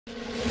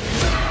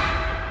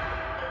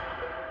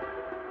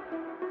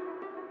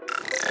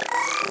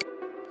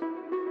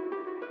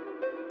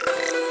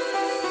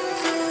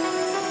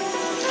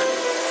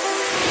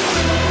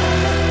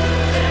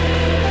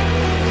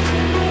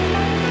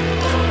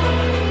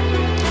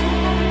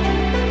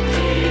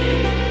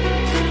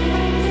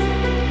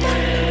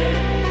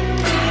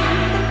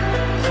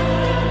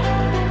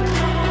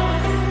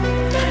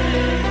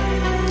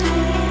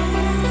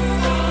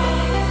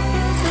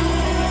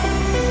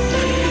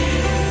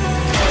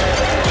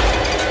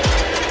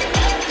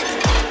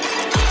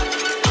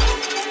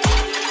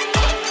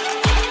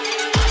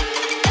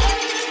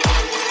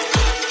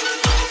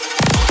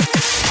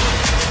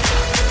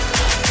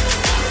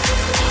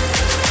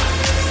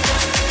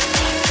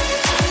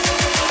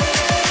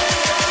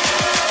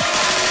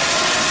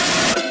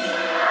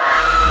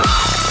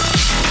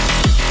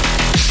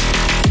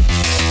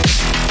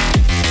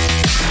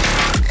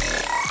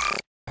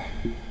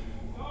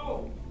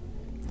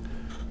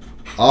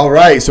All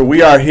right, so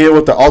we are here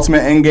with the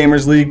Ultimate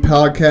Endgamers League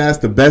podcast,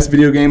 the best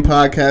video game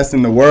podcast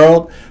in the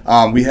world.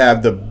 We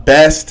have the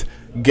best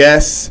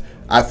guests.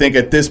 I think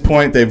at this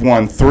point they've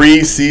won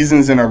 3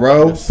 seasons in a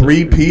row, yes,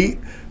 3-peat.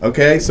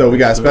 Okay, so we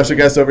got a special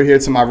guest over here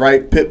to my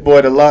right,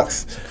 Pit-Boy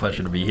Deluxe. It's a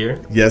pleasure to be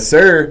here. Yes,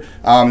 sir.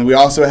 We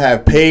also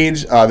have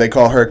Paige. They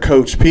call her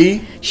Coach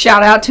P.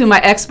 Shout out to my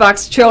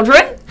Xbox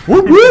children.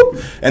 Whoop,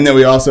 whoop. And then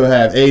we also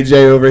have AJ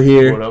over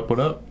here. What up, what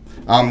up?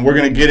 We're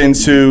going to get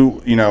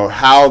into,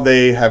 how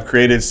they have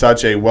created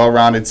such a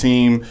well-rounded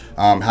team,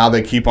 how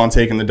they keep on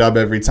taking the dub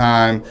every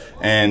time,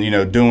 and,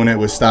 doing it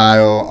with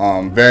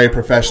style. Very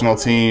professional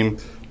team.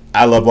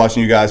 I love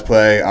watching you guys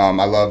play.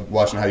 I love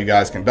watching how you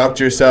guys conduct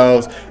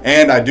yourselves.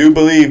 And I do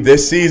believe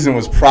this season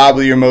was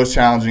probably your most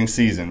challenging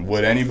season.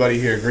 Would anybody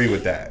here agree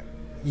with that?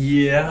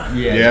 Yeah.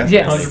 Yeah?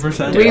 Yes.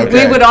 100%.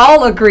 We would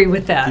all agree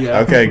with that.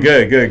 Yeah. Okay,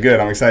 good.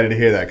 I'm excited to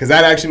hear that because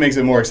that actually makes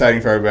it more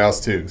exciting for everybody else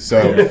too.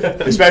 So,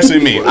 especially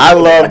me. I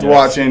loved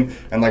watching,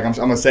 and like I'm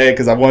going to say it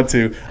because I want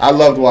to, I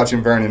loved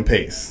watching Vernon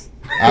pace.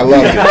 I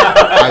loved it.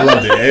 I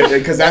loved it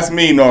because that's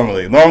me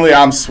normally. Normally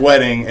I'm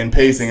sweating and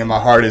pacing and my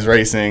heart is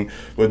racing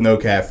with no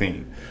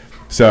caffeine.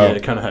 So yeah,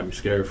 it kind of had me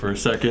scared for a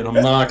second. I'm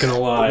not going to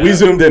lie. We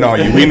zoomed in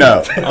on you. We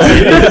know. Oh,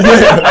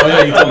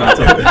 yeah, you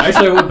told me.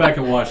 Actually, I went back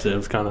and watched it. It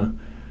was kind of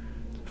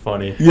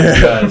funny. Yeah.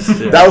 Yeah.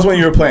 That was when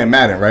you were playing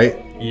Madden, right?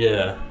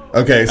 Yeah.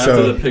 Okay, After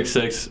so the pick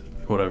 6,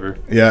 whatever.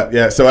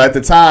 Yeah. So at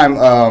the time,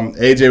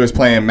 AJ was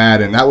playing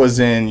Madden. That was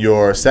in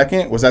your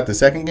second. Was that the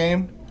second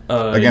game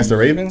against the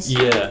Ravens?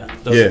 Yeah,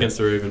 that was against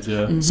the Ravens. Yeah.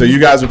 Mm-hmm. So you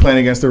guys were playing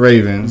against the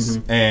Ravens,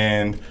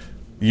 and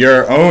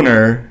your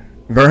owner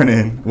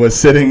Vernon was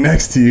sitting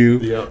next to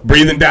you,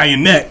 breathing down your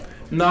neck.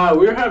 Nah,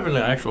 we were having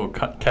an actual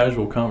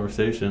casual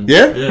conversation.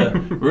 Yeah? Yeah.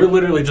 We were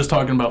literally just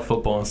talking about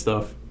football and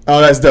stuff. Oh,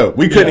 that's dope.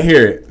 We couldn't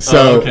hear it.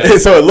 So okay.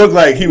 so it looked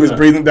like he was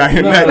breathing down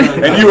your neck,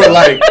 and you were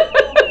like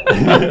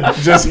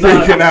just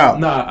freaking out.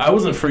 Nah, I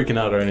wasn't freaking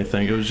out or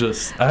anything. It was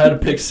just, I had a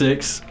pick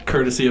 6,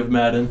 courtey of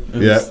Madden.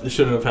 It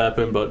shouldn't have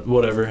happened, but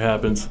whatever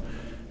happens.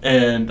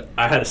 And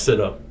I had to sit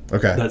up.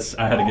 Okay.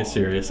 I had to get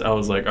serious. I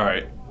was like, all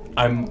right,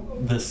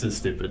 this is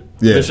stupid.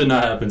 Yeah. This should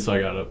not happen, so I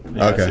got up and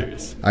got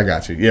serious. I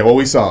got you. Yeah, well,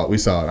 we saw it.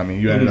 I mean,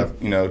 you ended up,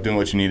 doing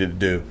what you needed to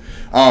do.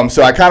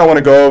 So I kind of want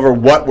to go over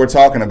what we're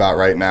talking about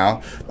right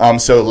now.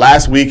 So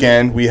last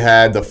weekend, we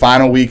had the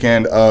final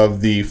weekend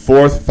of the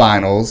 4th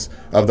finals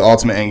of the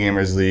Ultimate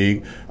Endgamers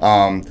League.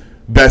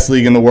 Best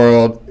league in the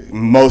world,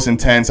 most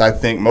intense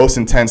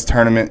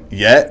tournament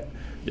yet.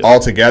 Yep.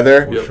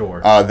 Altogether. For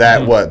sure.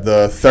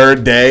 The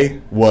 3rd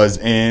day was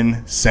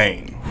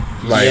insane.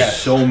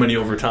 So many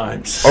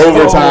overtimes.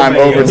 Overtime.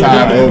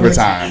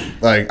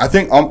 Like, I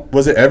think,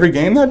 was it every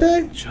game that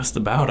day? Just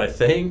about, I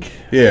think.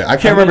 Yeah, I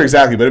can't remember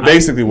exactly, but it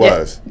basically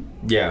was.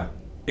 Yeah.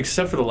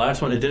 Except for the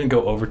last one, it didn't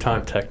go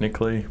overtime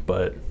technically,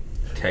 but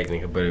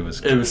it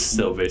was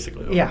still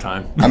basically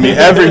overtime. I mean,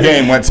 every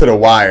game went to the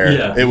wire.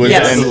 Yeah. It was,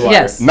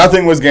 yes.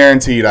 Nothing was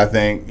guaranteed, I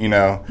think,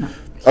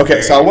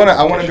 Okay, so I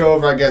want to go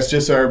over, I guess,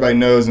 just so everybody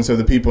knows and so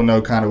the people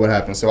know kind of what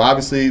happened. So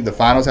obviously the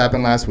finals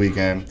happened last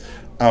weekend.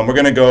 We're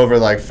going to go over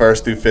like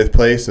 1st through 5th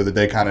place so that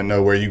they kind of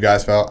know where you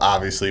guys fell.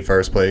 Obviously,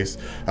 1st place.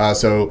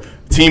 So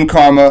Team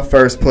Karma,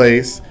 1st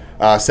place.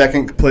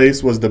 2nd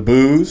place was the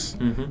Boos.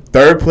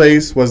 3rd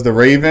place was the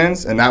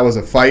Ravens, and that was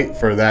a fight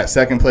for that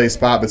 2nd place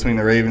spot between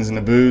the Ravens and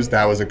the Boos.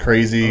 That was a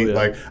crazy,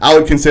 I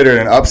would consider it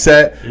an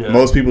upset. Yeah.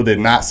 Most people did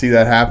not see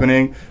that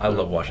happening. I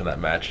love watching that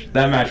match.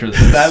 That match was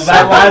that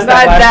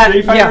last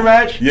Street Fighter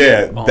match.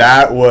 Yeah,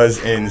 that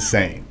was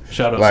insane.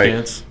 Shout out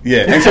Stance. Yeah,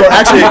 and so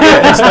actually,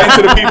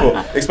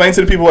 explain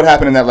to the people what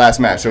happened in that last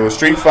match. So it was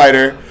Street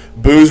Fighter,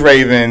 Boos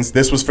Ravens.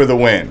 This was for the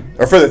win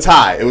or for the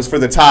tie. It was for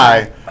the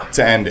tie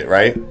to end it,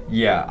 right?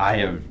 Yeah,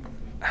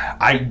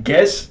 I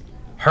guess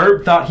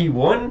Herb thought he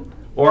won,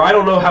 or I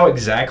don't know how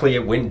exactly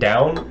it went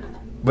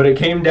down, but it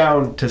came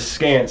down to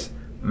Scance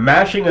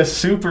mashing a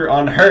super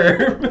on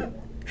Herb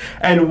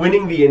and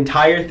winning the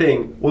entire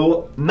thing.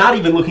 Well, not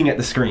even looking at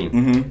the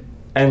screen.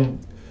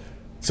 And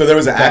so there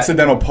was an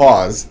accidental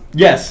pause.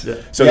 Yes.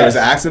 So there was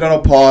an accidental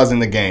pause in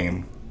the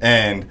game,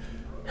 and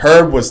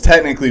Herb was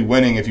technically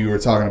winning if you were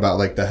talking about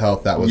like the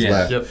health that was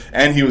left. Yep.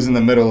 And he was in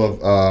the middle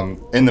of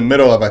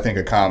I think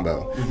a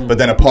combo. But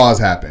then a pause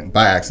happened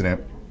by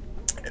accident.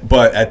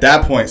 But at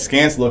that point,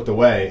 Scance looked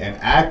away and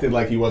acted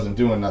like he wasn't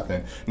doing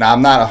nothing. Now,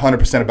 I'm not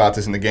 100% about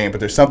this in the game, but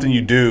there's something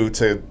you do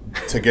to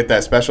get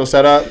that special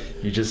set up.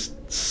 You just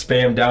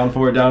spam down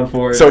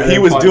forward. So he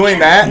was doing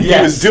that? Yes.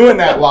 He was doing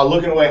that while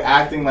looking away,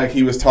 acting like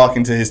he was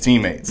talking to his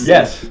teammates.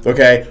 Yes.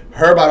 Okay.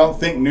 Herb, I don't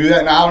think, knew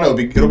that. Now, I don't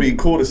know. It'll be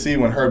cool to see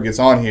when Herb gets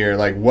on here,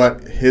 like,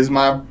 what his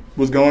mind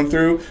was going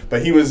through.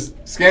 But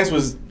Scance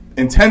was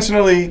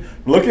intentionally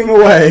looking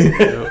away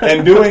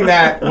and doing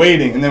that,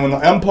 waiting. And then when the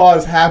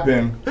M-pause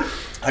happened,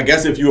 I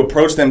guess if you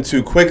approach them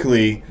too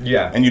quickly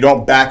and you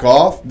don't back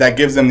off, that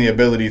gives them the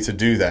ability to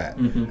do that.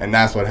 And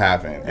that's what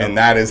happened. And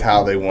that is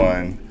how they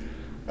won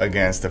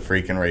against the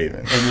freaking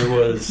Ravens. And it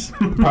was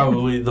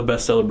probably the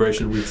best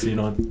celebration we've seen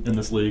in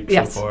this league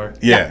so far.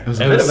 Yeah. It was,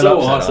 it was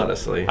so awesome.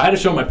 Honestly. I had to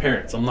show my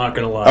parents. I'm not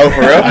going to lie. Oh,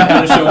 for real? I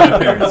had to show my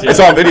parents. Yeah. It's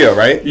on video,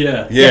 right?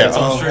 Yeah. Yeah. It's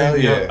on stream. Hell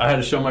yeah. Yep. I had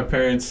to show my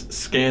parents.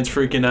 Scan's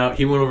freaking out.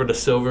 He went over to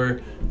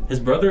Silver. His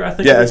brother, I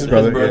think. Yeah, his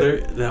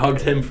brother. They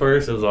hugged him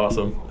first. It was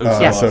awesome. It was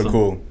That's awesome. so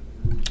cool.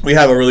 We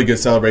have a really good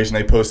celebration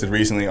they posted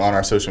recently on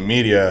our social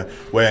media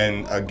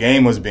when a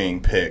game was being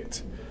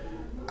picked.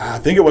 I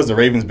think it was the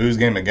Ravens Booze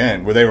game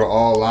again, where they were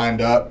all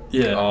lined up.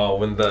 Yeah. Oh,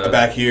 when the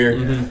back here,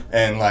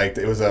 and like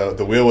it was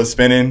the wheel was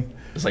spinning.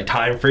 It's like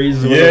time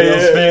freezes.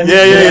 Yeah,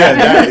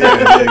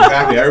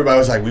 exactly. Everybody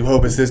was like, "We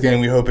hope it's this game.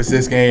 We hope it's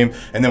this game."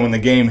 And then when the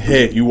game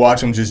hit, you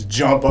watch them just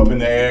jump up in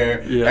the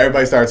air. Yeah.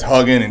 Everybody starts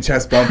hugging and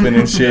chest bumping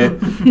and shit.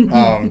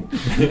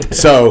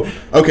 So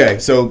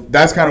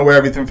that's kind of where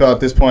everything fell at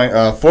this point.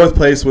 4th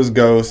place was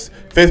Ghost,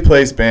 5th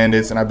place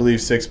Bandits, and I believe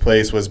 6th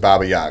place was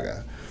Baba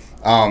Yaga.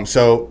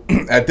 So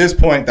at this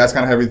point, that's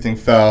kind of how everything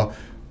fell.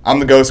 I'm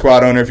the Ghost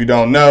Squad owner, if you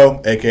don't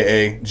know,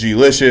 a.k.a.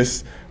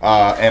 G-licious.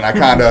 And I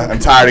kind of am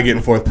tired of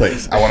getting 4th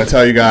place. I want to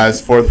tell you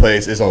guys, 4th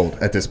place is old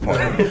at this point.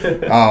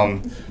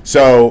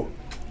 So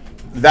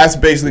that's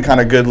basically kind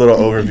of a good little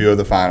overview of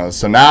the finals.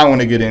 So now I want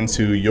to get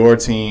into your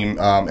team,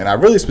 and I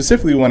really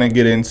specifically want to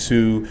get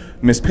into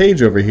Miss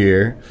Paige over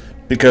here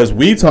because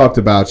we talked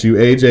about you,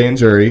 AJ and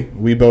Jury.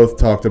 We both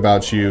talked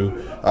about you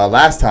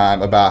last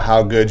time about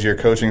how good your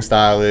coaching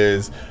style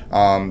is,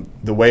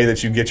 the way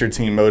that you get your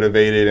team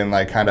motivated, and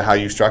like kind of how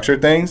you structure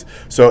things.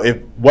 So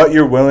if what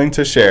you're willing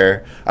to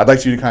share, I'd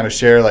like you to kind of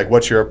share like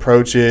what your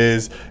approach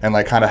is and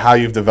like kind of how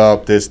you've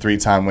developed this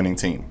 3-time winning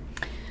team.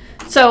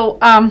 So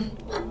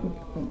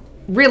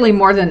really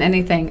more than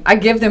anything, I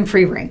give them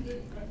free rein,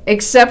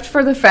 except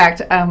for the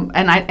fact, and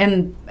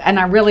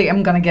I really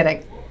am going to get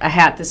a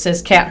hat that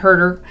says cat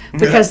herder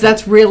because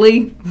that's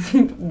really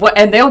what,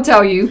 and they'll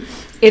tell you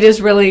it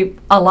is really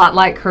a lot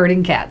like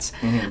herding cats.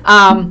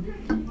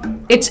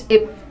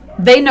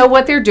 They know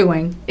what they're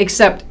doing,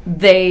 except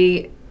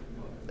they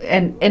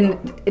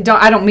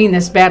I don't mean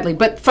this badly,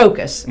 but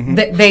focus.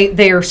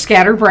 They are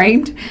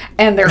scatterbrained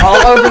and they're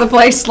all over the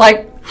place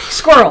like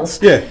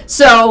squirrels. Yeah.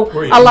 So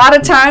a lot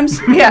of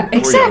times, yeah,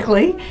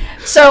 exactly.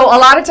 So a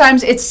lot of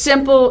times it's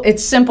simple.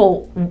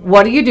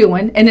 What are you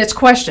doing? And it's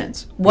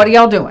questions. What are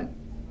y'all doing?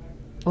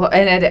 Well,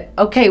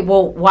 okay,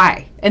 well,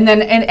 why? And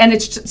then and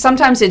it's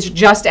sometimes it's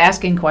just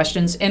asking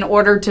questions in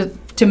order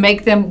to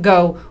make them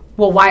go,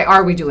 well, why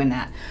are we doing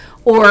that?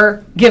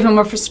 Or give them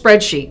a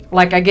spreadsheet.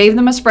 Like I gave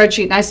them a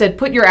spreadsheet and I said,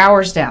 put your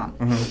hours down.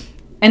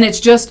 And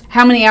it's just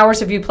how many hours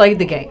have you played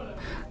the game?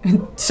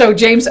 So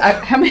James,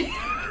 how many?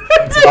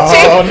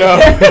 Oh no,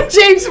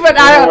 James, but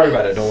don't worry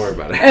about it. Don't worry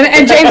about it.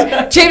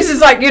 And James is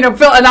like,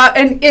 filling out,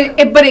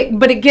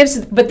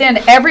 but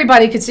then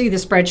everybody could see the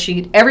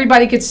spreadsheet.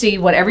 Everybody could see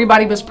what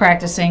everybody was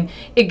practicing.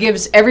 It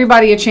gives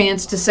everybody a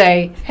chance to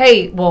say,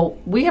 hey, well,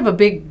 we have a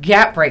big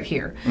gap right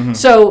here.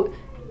 So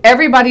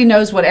everybody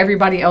knows what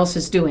everybody else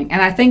is doing,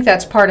 and I think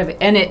that's part of it.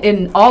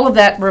 And all of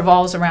that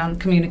revolves around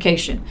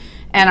communication.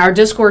 And our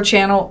Discord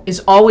channel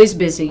is always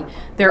busy.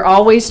 They're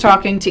always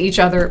talking to each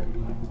other.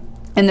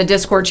 In the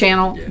Discord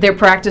channel, they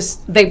practice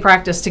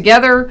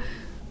together,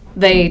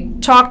 they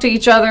talk to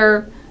each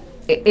other.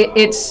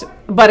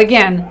 But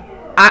again,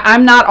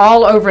 I'm not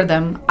all over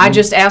them. I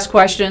just ask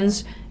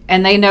questions,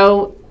 and they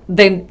know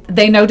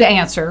to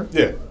answer.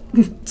 Yeah.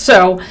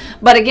 So,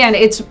 but again,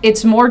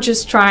 it's more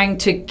just trying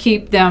to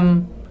keep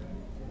them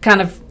kind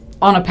of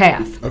on a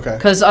path. Okay.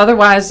 Because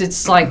otherwise,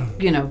 it's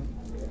like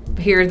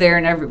here, there,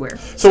 and everywhere.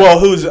 So,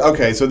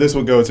 so this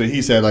will go to,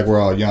 he said, like,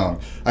 we're all young.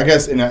 I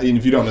guess, and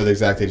if you don't know the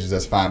exact ages,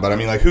 that's fine. But, I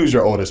mean, like, who's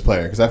your oldest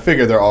player? Because I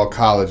figure they're all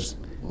college,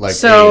 like,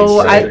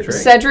 so age.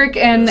 Cedric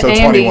and so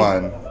Andy.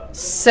 21.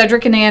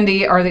 Cedric and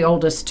Andy are the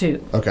oldest,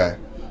 too. Okay.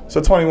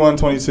 So, 21,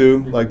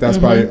 22, like, that's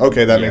probably,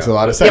 okay, that makes a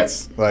lot of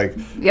sense. Like,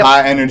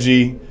 high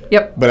energy.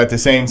 Yep. But at the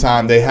same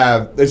time, they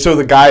show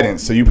the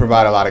guidance. So, you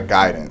provide a lot of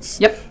guidance.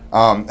 Yep.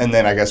 And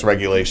then, I guess,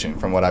 regulation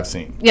from what I've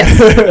seen.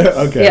 Yes.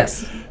 Okay.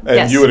 Yes.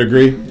 And you would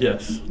agree?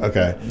 Yes.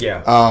 Okay.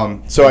 Yeah.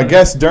 So I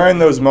guess during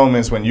those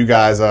moments when you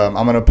guys, I'm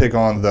going to pick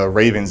on the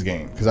Ravens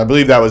game because I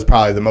believe that was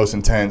probably the most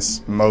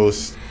intense,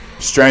 most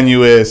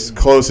strenuous,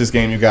 closest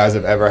game you guys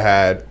have ever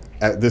had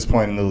at this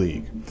point in the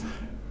league.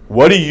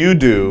 What do you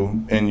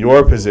do in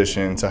your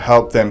position to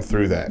help them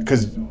through that?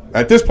 Because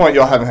at this point,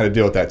 y'all haven't had to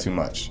deal with that too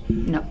much.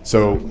 No.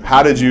 So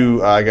how did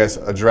you, I guess,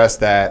 address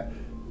that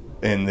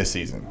in this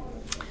season?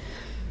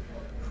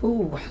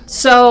 Ooh.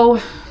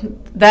 So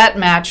that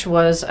match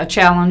was a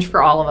challenge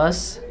for all of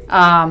us,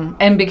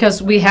 and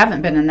because we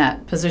haven't been in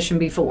that position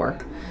before,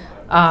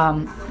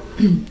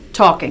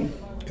 talking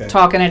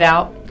it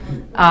out,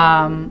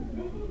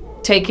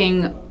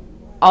 taking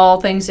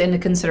all things into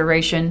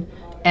consideration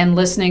and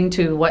listening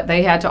to what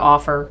they had to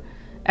offer,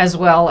 as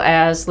well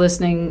as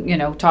listening,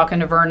 talking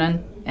to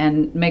Vernon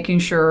and making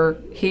sure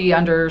he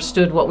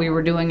understood what we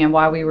were doing and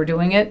why we were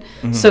doing it,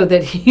 so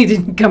that he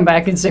didn't come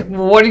back and say,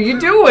 well, what are you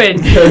doing?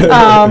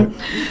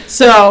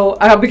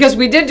 Because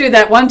we did do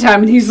that one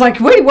time, and he's like,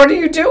 wait, what are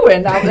you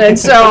doing? And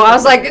so I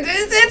was like,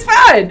 it's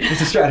fine.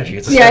 It's a strategy.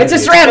 It's a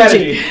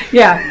strategy.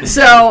 Yeah.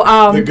 So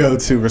the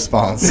go-to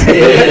response.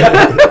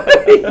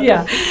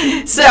 yeah.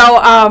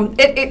 So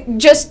it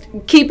just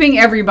keeping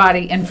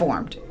everybody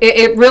informed.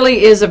 It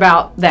really is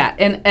about that,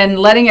 and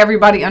letting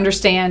everybody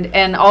understand,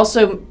 and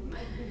also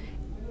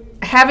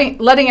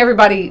letting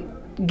everybody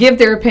give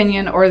their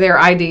opinion or their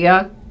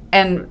idea,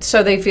 and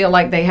so they feel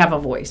like they have a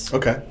voice.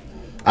 Okay.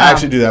 I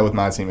actually do that with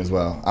my team as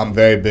well. I'm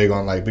very big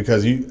on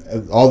because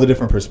all the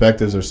different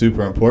perspectives are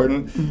super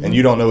important, and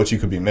you don't know what you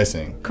could be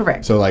missing.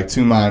 Correct. So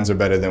 2 minds are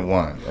better than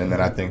 1, and then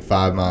I think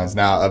 5 minds.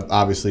 Now,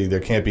 obviously, there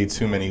can't be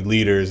too many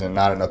leaders and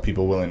not enough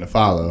people willing to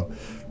follow.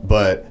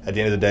 But at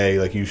the end of the day,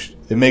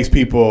 it makes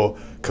people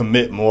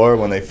commit more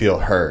when they feel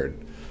heard.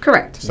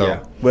 Correct.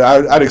 So,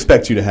 well, I'd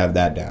expect you to have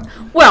that down.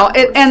 Well,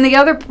 and the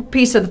other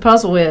piece of the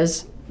puzzle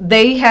is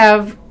they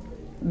have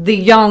the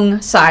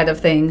young side of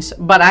things,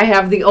 but I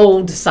have the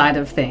old side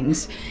of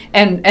things,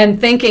 and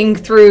thinking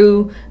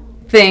through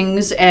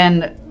things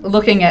and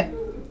looking at.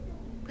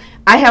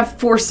 I have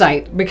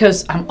foresight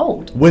because I'm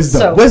old.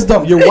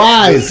 Wisdom. You're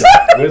wise.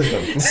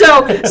 Wisdom.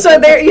 So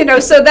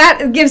there, so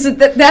that gives it.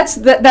 That's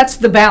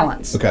the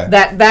balance. Okay.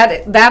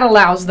 That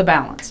allows the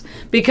balance,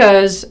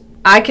 because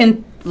I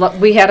can.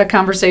 We had a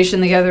conversation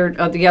the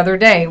other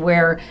day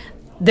where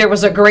there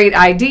was a great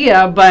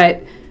idea,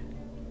 but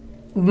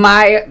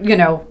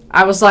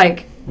I was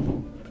like,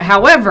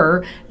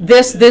 however,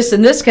 this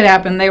and this could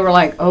happen. They were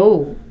like,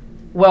 oh,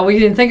 well, we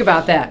didn't think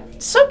about that.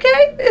 It's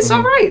okay. It's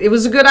all right. It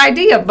was a good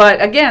idea.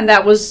 But again,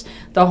 that was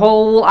the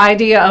whole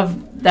idea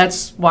of,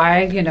 that's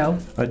why,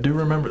 I do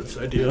remember this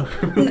idea.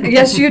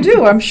 Yes, you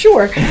do, I'm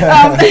sure.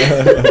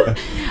 It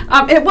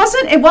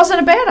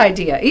wasn't a bad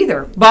idea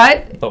either.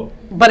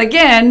 But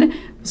again,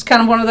 it's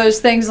kind of one of those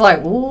things like,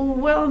 oh,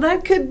 well,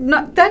 that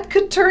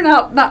could turn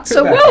out not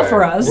so well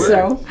for us.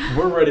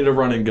 We're ready to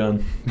run and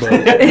gun.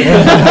 But.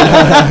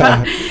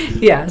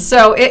 Yeah,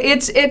 so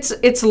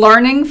it's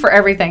learning for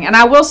everything. And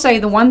I will say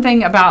the one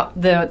thing about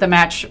the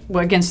match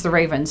against the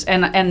Ravens,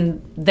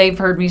 and they've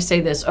heard me say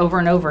this over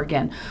and over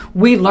again,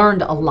 we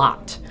learned a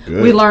lot.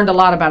 Good. We learned a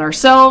lot about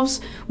ourselves.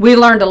 We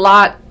learned a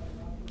lot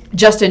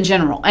just in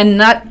general, and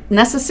not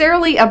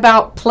necessarily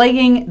about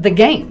playing the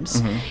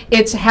games.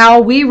 It's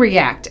how we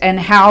react and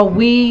how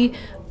we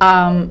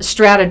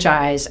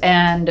strategize,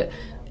 and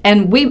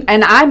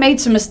I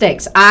made some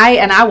mistakes.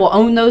 I will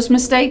own those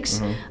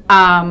mistakes,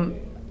 and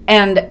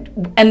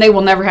they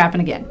will never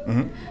happen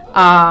again.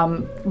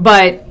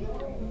 But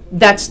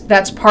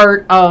that's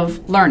part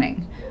of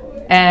learning,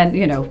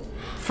 and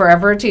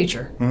forever a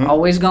teacher,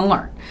 always gonna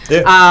learn.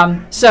 Yeah.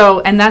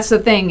 And that's the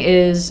thing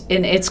is,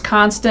 it's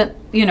constant,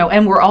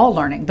 and we're all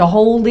learning. The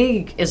whole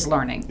league is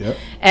learning. Yep.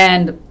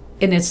 And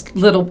it's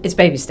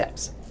baby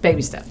steps.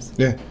 Baby steps.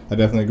 Yeah, I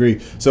definitely agree.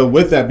 So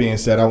with that being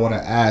said, I want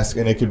to ask,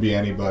 and it could be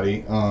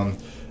anybody,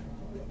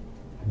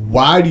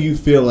 why do you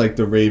feel like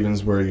the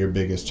Ravens were your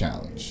biggest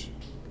challenge?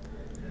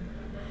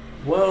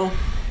 Well.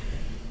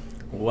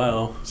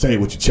 Say it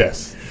with your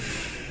chest.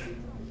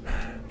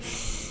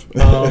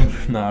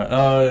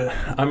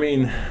 I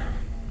mean,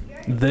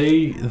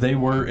 they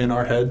were in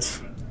our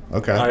heads.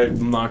 Okay.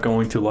 I'm not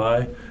going to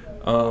lie.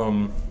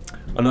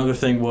 Another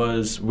thing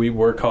was we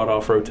were caught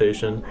off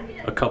rotation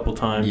a couple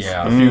times.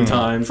 Yeah. A few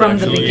times. From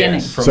actually. the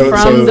beginning.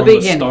 From the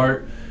beginning.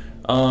 Start.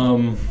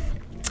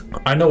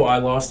 I know I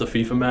lost a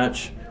FIFA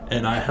match,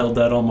 and I held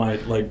that on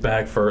my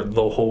back for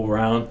the whole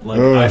round.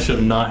 I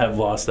should not have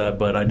lost that,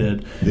 but I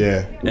did.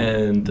 Yeah.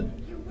 And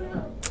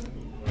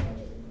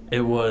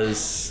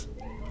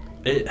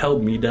it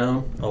held me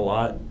down a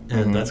lot,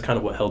 and that's kind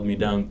of what held me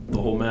down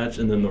the whole match.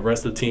 And then the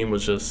rest of the team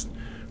was just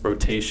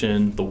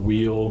rotation, the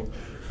wheel.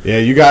 Yeah,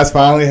 you guys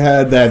finally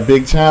had that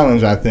big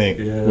challenge, I think,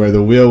 where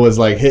the wheel was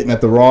hitting at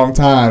the wrong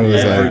time. It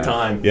was every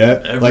time.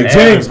 Yeah,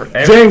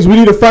 James, we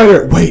need a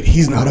fighter. Wait,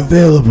 he's not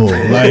available.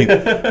 I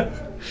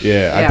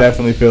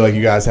definitely feel like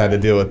you guys had to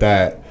deal with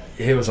that.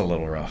 It was a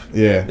little rough.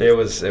 Yeah, it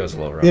was a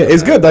little rough. Yeah,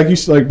 it's good,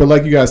 but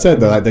like you guys said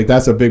though, I think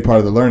that's a big part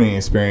of the learning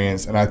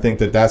experience, and I think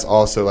that's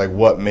also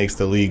what makes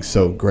the league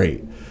so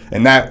great.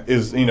 And that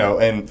is,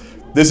 and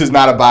this is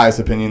not a biased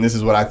opinion. This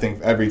is what I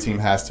think every team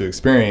has to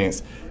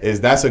experience. Is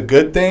that's a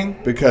good thing,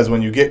 because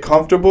when you get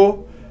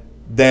comfortable,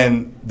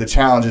 then the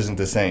challenge isn't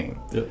the same.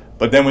 Yep.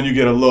 But then when you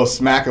get a little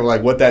smack of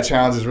what that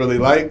challenge is really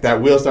like,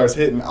 that wheel starts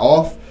hitting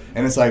off,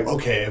 and it's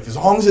okay, if as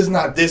long as it's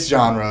not this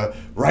genre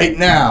right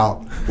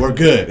now, we're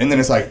good. And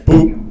then it's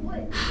boop.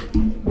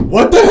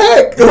 What the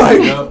heck?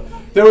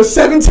 There were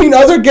 17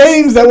 other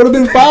games that would have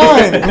been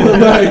fine.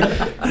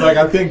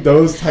 I think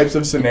those types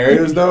of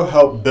scenarios though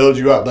help build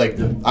you up.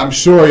 I'm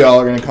sure y'all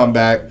are gonna come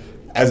back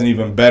as an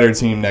even better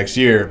team next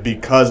year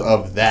because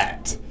of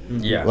that.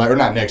 Yeah. Or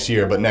not next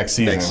year, but next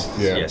season.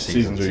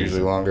 Seasons are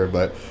usually longer,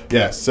 but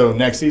so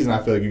next season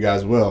I feel like you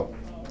guys will.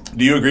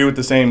 Do you agree with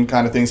the same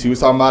kind of things he was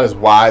talking about as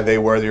why they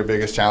were your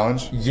biggest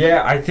challenge?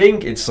 Yeah, I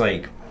think it's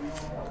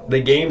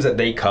the games that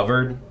they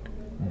covered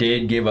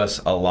did give us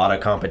a lot of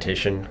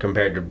competition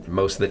compared to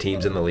most of the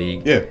teams in the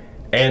league. Yeah.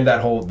 And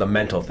the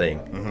mental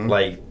thing.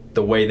 Like,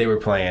 the way they were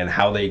playing,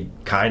 how they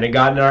kind of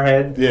got in our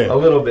head a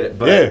little bit.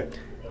 But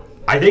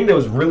I think that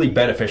was really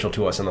beneficial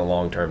to us in the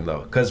long term,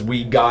 though, because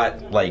we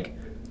got, like,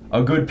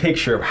 a good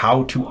picture of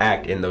how to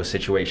act in those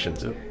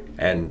situations.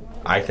 And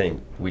I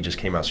think we just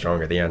came out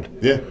stronger at the end.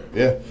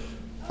 Yeah.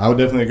 I would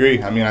definitely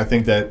agree. I mean, I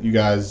think that you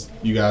guys,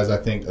 I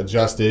think,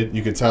 adjusted.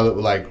 You could tell it,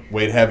 like,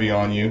 weighed heavy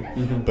on you,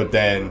 but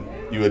then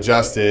you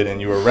adjusted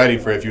and you were ready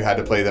for if you had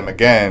to play them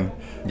again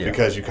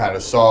because you kind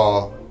of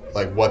saw,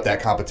 like, what that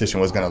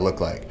competition was going to look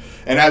like.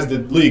 And as the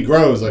league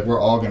grows, like, we're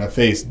all going to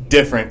face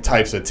different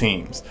types of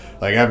teams.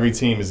 Like, every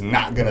team is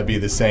not going to be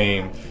the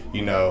same,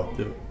 you know,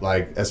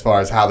 like, as far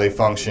as how they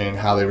function,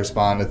 how they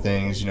respond to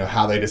things, you know,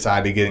 how they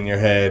decide to get in your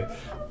head.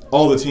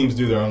 All the teams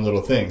do their own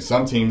little things.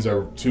 Some teams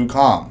are too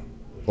calm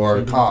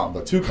or calm,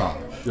 but too calm.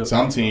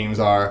 Some teams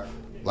are,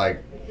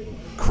 like,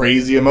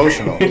 crazy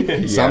emotional.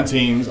 Some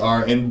teams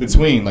are in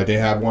between. Like, they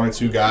have one or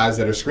two guys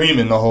that are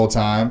screaming the whole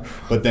time,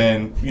 but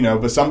then, you know,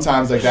 but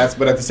sometimes, like,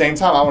 but at the same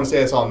time, I want to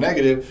say it's all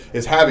negative,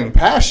 is having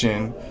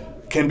passion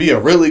can be a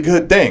really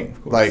good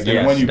thing. Like,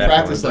 and when you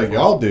practice like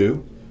y'all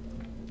do,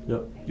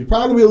 you're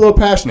probably going to be a little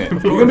passionate.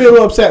 You're going to be a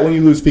little upset when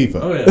you lose FIFA.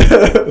 Oh,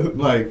 yeah.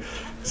 Like,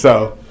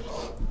 so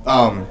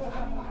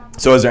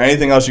is there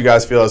anything else you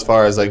guys feel as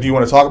far as, like, do you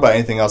want to talk about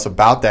anything else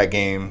about that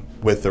game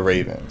with the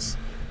Ravens?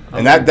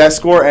 And that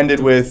score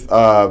ended with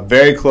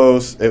very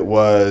close. It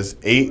was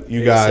 8,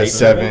 you guys,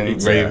 7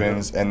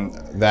 Ravens, and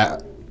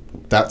that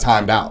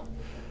timed out.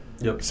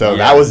 Yep. So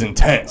that was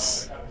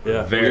intense.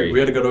 Yeah, we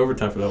had to go to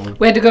overtime for that one.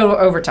 We had to go to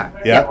overtime.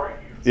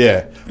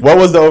 Yeah. What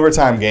was the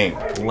overtime game?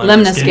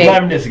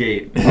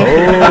 Lemniscate.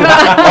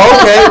 Oh,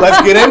 okay.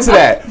 Let's get into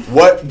that.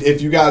 What,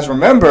 if you guys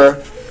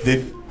remember,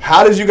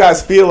 how did you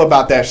guys feel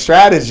about that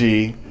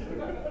strategy?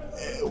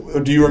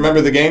 Do you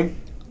remember the game?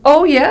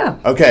 Oh, yeah.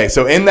 Okay,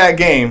 so in that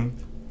game,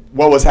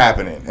 what was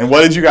happening? And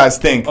what did you guys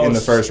think in the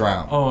first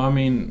round? Oh, I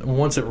mean,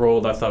 once it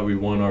rolled, I thought we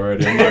won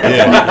already.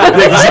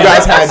 Because you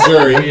guys had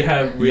jury.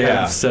 We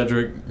have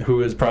Cedric,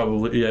 who is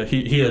probably,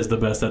 he is the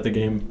best at the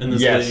game in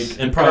this league.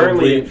 And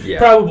probably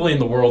in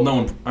the world. No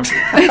one,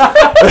 very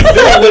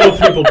little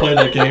people play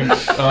that game.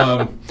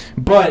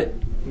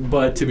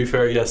 But to be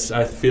fair, yes,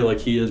 I feel like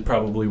he is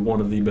probably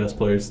one of the best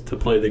players to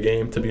play the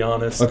game, to be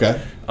honest.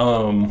 Okay.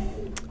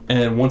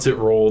 And once it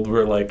rolled, we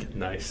were like,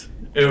 nice.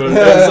 It was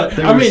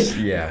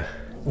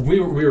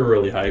we were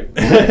really hyped.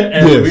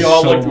 And we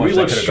all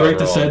looked straight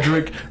to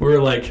Cedric. We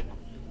were like,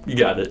 you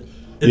got it.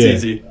 It's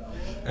easy.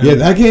 Yeah,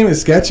 that game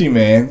is sketchy,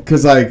 man.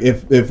 Because, like,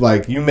 if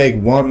like you make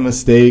one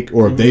mistake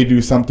or if they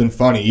do something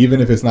funny,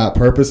 even if it's not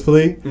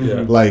purposefully,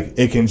 like,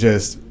 it can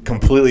just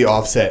completely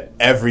offset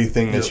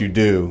everything that you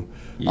do.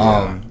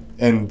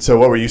 And so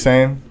what were you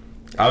saying?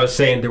 I was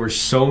saying there were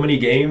so many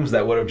games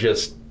that would have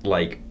just,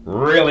 like,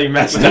 really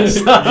messed us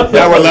up.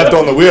 That were left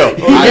on the wheel.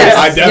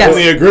 I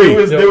definitely agree.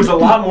 There was a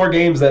lot more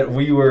games that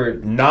we were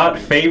not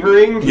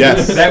favoring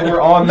that were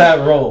on that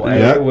roll.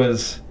 And it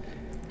was,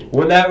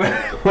 when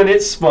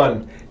it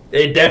spun,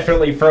 it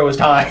definitely froze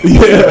time.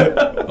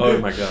 Oh,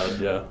 my God,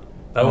 yeah.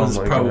 That was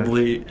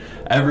probably,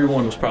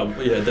 everyone was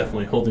probably,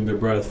 definitely holding their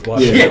breath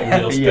watching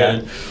that wheel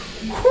spin.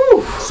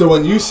 So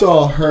when you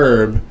saw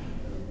Herb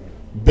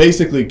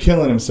basically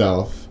killing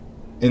himself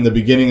in the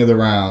beginning of the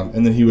round,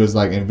 and then he was,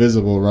 like,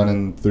 invisible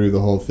running through the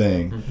whole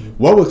thing.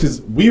 What was,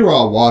 because we were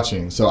all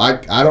watching, so I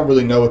don't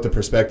really know what the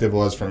perspective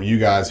was from you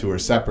guys who were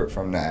separate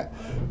from that.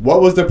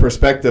 What was the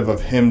perspective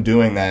of him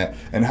doing that,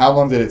 and how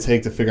long did it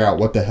take to figure out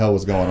what the hell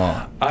was going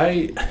on?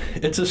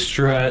 It's a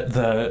strat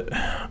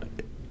that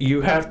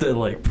you have to,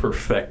 like,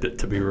 perfect it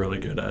to be really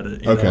good at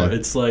it. You know?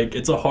 It's like,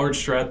 it's a hard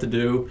strat to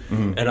do,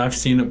 and I've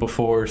seen it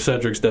before.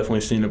 Cedric's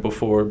definitely seen it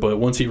before, but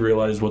once he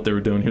realized what they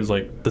were doing, he was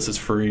like, this is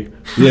free.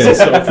 Yeah, this is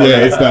so free.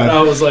 It's done. And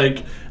I was like,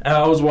 and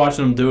I was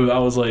watching him do it. I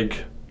was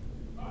like,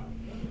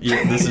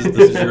 yeah, this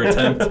is your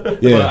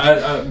attempt.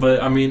 Yeah.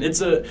 But I mean,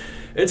 it's a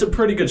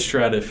pretty good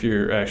strat if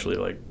you're actually,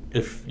 like,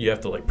 if you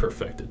have to, like,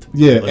 perfect it.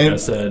 Yeah, like I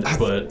said,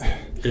 but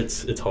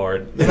it's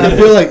hard. And I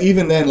feel like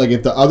even then, like,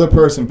 if the other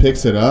person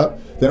picks it up,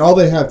 then all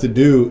they have to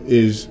do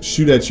is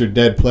shoot at your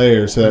dead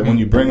player so that when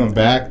you bring them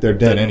back, they're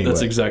dead anyway.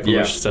 That's exactly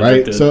what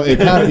Cedric did. So it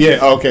kind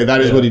of, that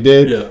is what he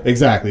did? Yeah.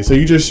 Exactly. So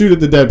you just shoot at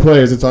the dead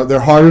players.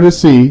 They're harder to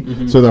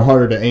see, so they're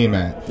harder to aim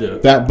at.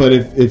 But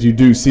if you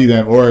do see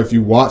them, or if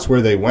you watch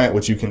where they went,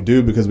 which you can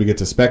do because we get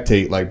to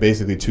spectate, like,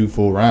 basically 2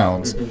 full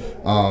rounds.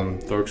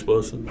 Throw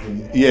explosives.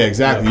 Yeah,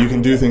 exactly. You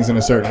can do things in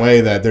a certain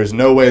way that there's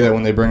no way that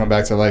when they bring them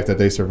back to life that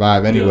they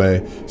survive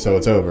anyway, so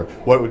it's over.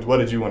 What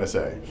did you want to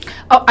say?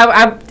 Oh,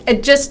 I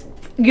just,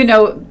 you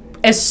know,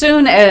 as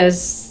soon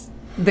as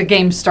the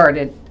game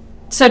started,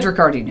 Cedric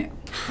already knew.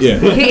 Yeah.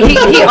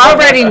 He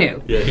already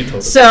knew. Yeah, he told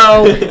us.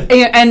 So,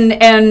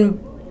 and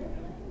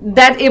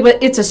that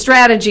it's a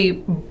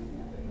strategy,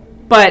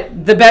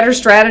 but the better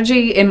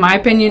strategy, in my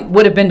opinion,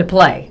 would have been to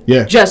play.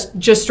 Yeah.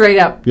 Just straight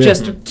up,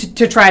 just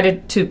to try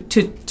to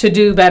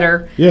do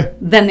better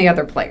than the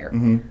other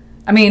player.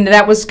 I mean,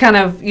 that was kind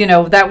of, you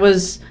know, that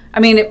was, I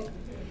mean,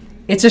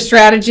 It's a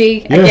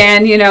strategy. Yeah.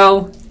 Again, you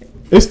know.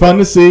 It's fun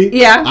to see.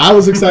 Yeah. I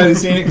was excited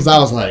seeing it because I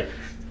was like,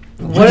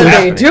 What are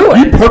they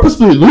doing? You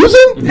purposely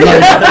losing?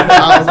 Like,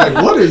 I was like,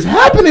 what is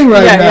happening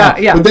right now?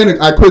 Yeah. But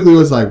then I quickly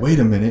was like, wait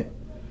a minute.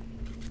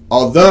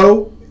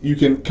 Although you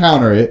can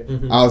counter it,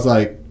 I was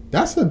like,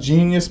 that's a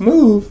genius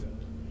move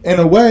in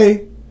a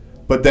way.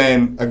 But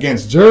then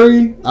against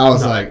Jury, I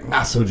was like,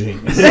 not so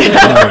genius.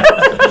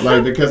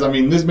 like, because, I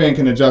mean, this man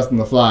can adjust on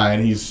the fly,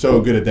 and he's so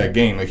good at that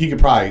game. Like, he could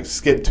probably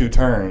skip 2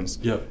 turns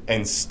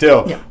and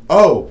still. Yep.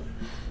 Oh,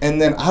 and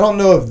then I don't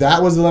know if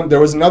that was there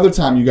was another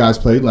time you guys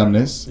played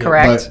Lemnis.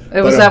 Correct.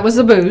 That was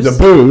the booze. The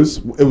booze.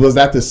 Was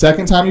that the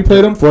second time you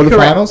played them for the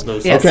finals?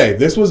 Yes. Okay,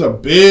 this was a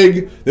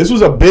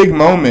big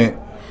moment.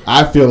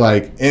 I feel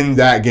like in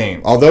that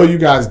game, although you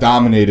guys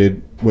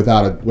dominated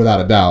without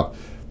a doubt,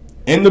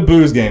 in the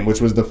booze game, which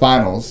was the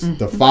finals,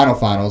 the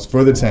finals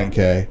for the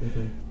 10K,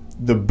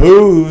 the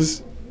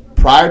booze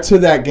prior to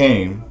that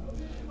game,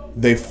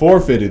 they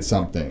forfeited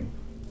something,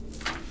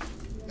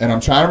 and I'm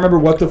trying to remember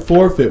what the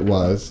forfeit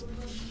was.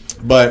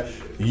 But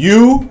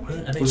you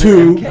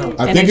two,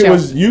 I think it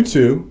was you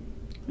two.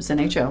 It was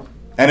NHL.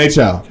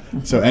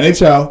 So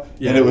NHL,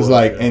 and it was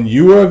like, and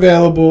you were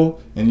available,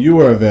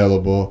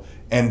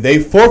 and they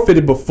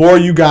forfeited before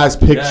you guys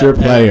picked your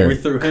player. We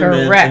threw him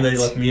in, and they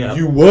left me out.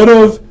 You would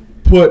have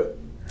put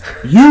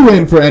you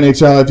in for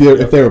NHL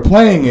if they were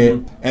playing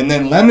it, and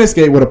then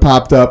Lemnisgate would have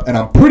popped up, and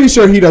I'm pretty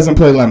sure he doesn't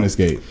play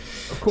Lemnisgate.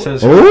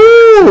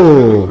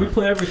 Oh, we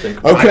play everything.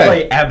 Okay, I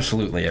play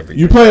absolutely everything.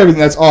 You play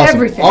everything. That's awesome.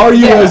 Everything. Are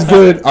you as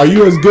good? Are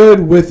you as good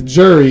with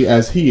Jury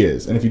as he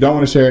is? And if you don't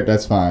want to share it,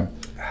 that's fine.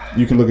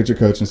 You can look at your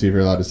coach and see if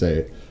you're allowed to say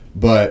it.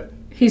 But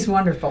he's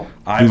wonderful.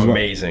 I'm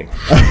amazing.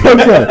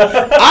 Okay,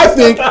 I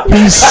think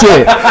he's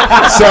shit.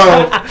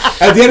 So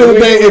at the end of the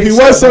day, if he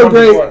was so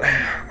great,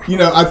 you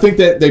know, I think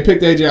that they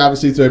picked AJ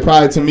obviously. So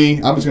probably to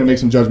me, I'm just gonna make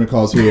some judgment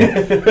calls here.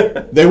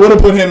 They would have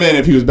put him in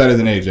if he was better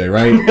than AJ,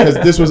 right? Because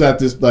this was at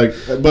this but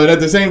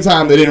at the same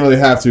time, they didn't really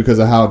have to because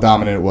of how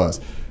dominant it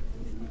was.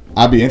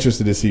 I'd be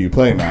interested to see you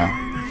play now.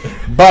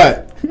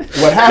 But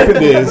what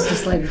happened is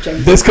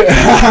this.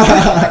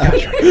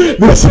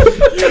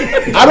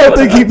 I don't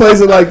think he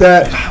plays it like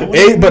that.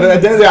 But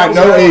at the end of the day, I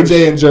know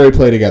AJ and Jury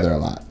play together a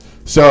lot.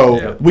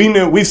 So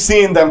we've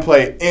seen them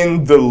play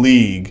in the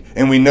league,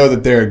 and we know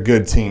that they're a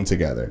good team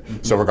together.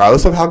 So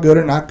regardless of how good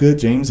or not good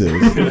James is,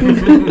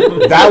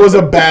 that was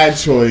a bad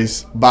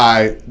choice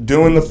by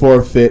doing the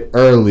forfeit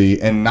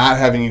early and not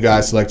having you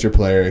guys select your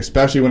player,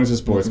 especially when it's a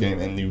sports game.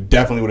 And you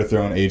definitely would have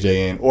thrown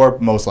AJ in, or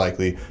most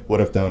likely would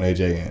have thrown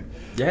AJ in.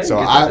 Yeah, so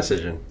I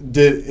decision.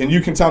 Did, and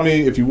you can tell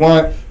me if you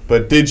want,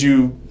 but did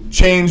you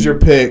change your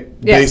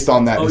pick based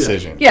on that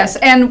decision? Yes,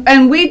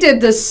 and we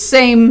did the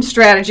same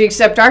strategy,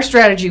 except our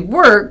strategy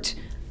worked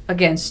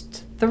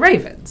against the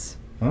Ravens.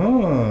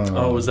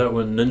 Oh, was that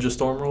when Ninja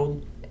Storm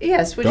rolled?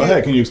 Yes. Go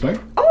ahead. Can you explain?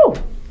 Oh,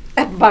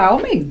 by all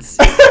means.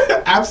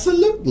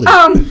 Absolutely.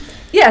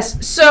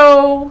 Yes.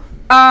 So.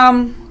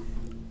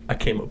 I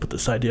came up with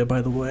this idea,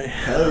 by the way.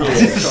 Hell yeah.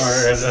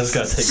 Sorry, I just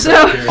got to take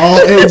credit. All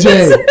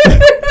AJ.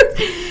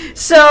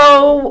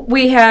 So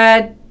we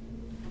had.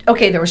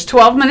 Okay, there was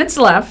 12 minutes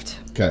left.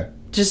 Okay.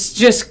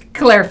 Just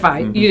clarify.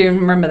 You didn't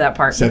remember that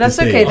part. Set That's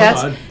the okay.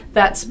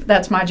 stage.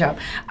 That's my job.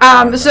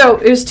 So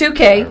it was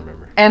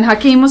 2K, and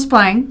Hakeem was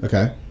playing.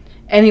 Okay.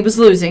 And he was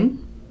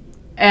losing,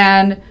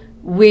 and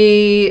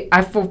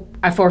I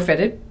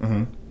forfeited.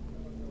 Mm-hmm.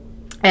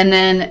 And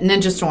then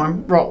Ninja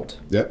Storm rolled.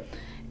 Yep.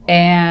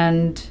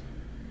 And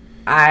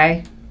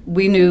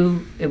we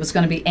knew it was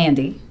going to be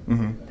Andy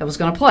that was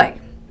going to play.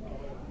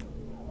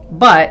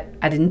 But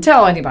I didn't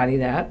tell anybody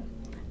that,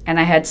 and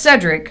I had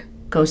Cedric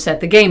go set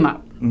the game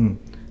up.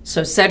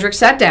 So Cedric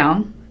sat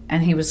down,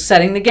 and he was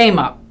setting the game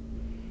up.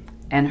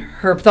 And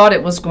Herb thought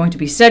it was going to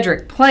be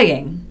Cedric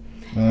playing.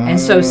 And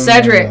so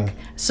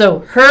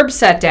Herb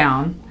sat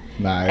down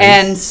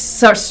and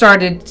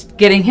started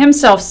getting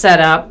himself set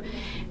up.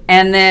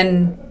 And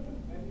then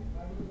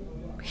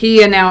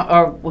he announced,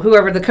 or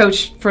whoever the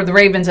coach for the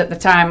Ravens at the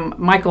time,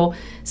 Michael,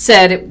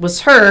 said it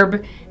was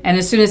Herb. And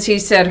as soon as he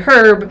said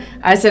Herb,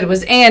 I said it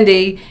was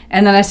Andy,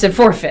 and then I said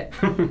forfeit.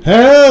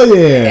 Hell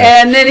yeah!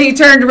 And then he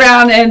turned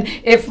around, and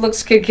if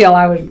looks could kill,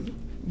 I would.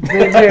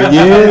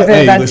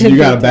 Hey, listen, you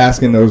gotta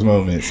bask in those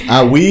moments.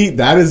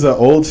 That is an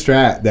old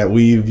strat that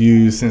we've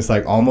used since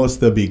like almost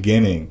the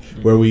beginning,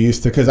 where we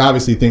used to, because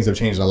obviously things have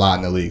changed a lot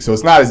in the league, so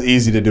it's not as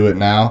easy to do it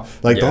now.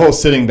 Like the whole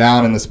sitting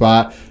down in the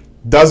spot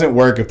doesn't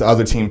work if the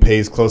other team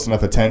pays close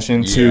enough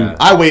attention to.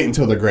 I wait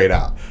until they're grayed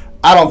out.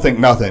 I don't think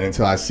nothing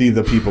until I see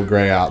the people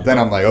gray out. Then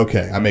I'm like,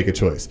 okay, I make a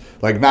choice.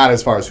 Like, not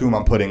as far as whom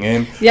I'm putting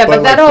in. Yeah,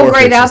 but that like whole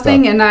grayed out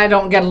thing and I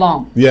don't get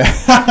along. Yeah.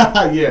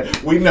 Yeah,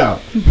 we know.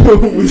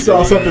 We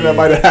saw something that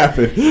might have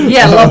happened.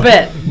 Yeah, a little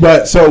bit.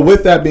 But so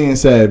with that being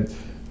said,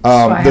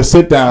 the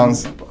sit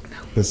downs,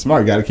 the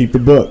smart, got to keep the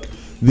book.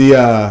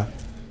 The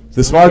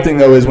smart thing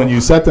though is when you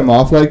set them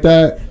off like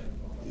that,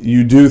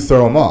 you do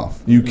throw them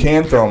off. You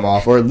can throw them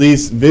off, or at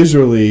least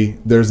visually,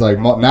 there's like,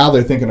 now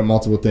they're thinking of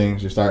multiple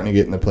things. You're starting to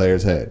get in the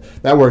player's head.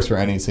 That works for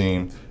any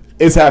team.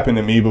 It's happened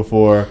to me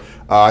before.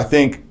 I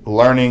think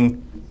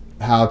learning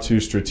how to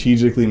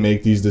strategically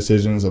make these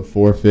decisions of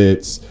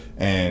forfeits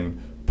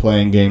and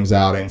playing games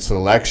out and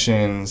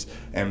selections,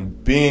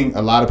 and being,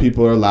 a lot of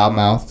people are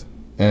loudmouthed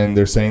and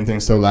they're saying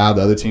things so loud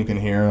the other team can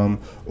hear them,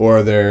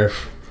 or they're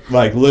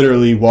like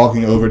literally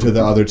walking over to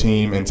the other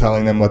team and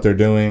telling them what they're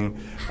doing.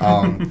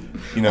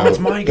 You know, it's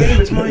my game.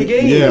 It's my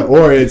game. Yeah,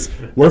 or it's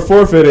we're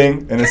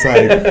forfeiting, and it's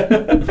like,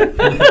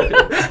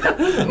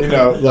 you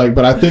know, like.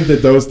 But I think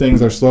that those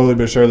things are slowly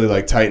but surely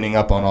like tightening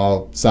up on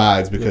all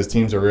sides because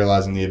teams are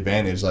realizing the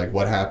advantage. Like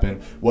what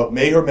happened, what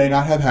may or may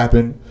not have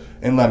happened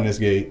in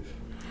Lemnisgate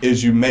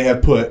is you may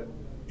have put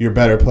your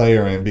better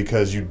player in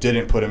because you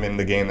didn't put him in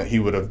the game that he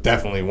would have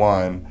definitely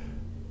won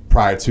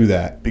prior to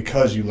that,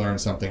 because you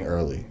learned something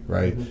early,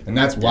 right? And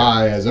that's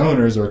why as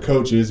owners or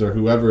coaches or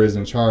whoever is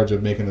in charge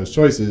of making those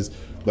choices,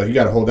 like you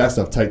got to hold that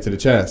stuff tight to the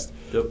chest,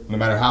 no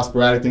matter how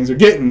sporadic things are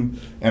getting.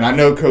 And I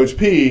know Coach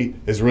P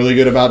is really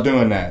good about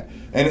doing that.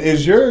 And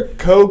is your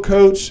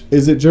co-coach,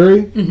 is it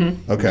Jury?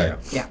 Mm-hmm. Okay.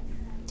 Yeah.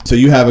 So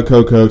you have a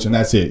co-coach, and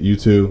that's it, you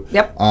two.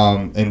 Yep.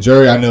 And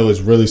Jury, I know,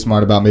 is really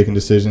smart about making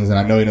decisions, and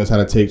I know he knows how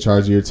to take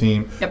charge of your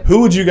team. Yep.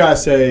 Who would you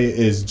guys say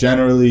is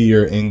generally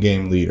your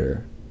in-game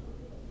leader?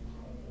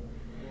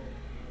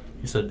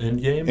 You said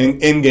in-game?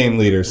 In-game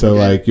leader. So,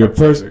 like, your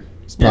person...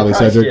 Probably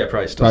Cedric. Yeah,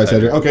 probably still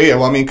Cedric. Okay, yeah.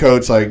 Well, I mean,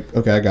 coach, like,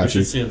 okay, I got you.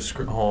 You should see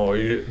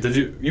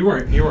him. You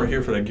weren't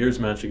here for that Gears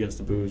match against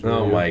the Boos.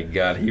 Oh my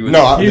God, he was.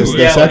 No,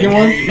 the second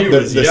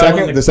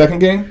one, the second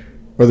game,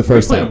 or the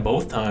first time.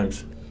 Both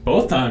times.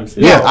 Both times.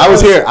 Yeah, I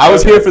was here. I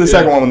was here for the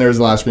second one when there was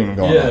a lot of screaming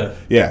going on.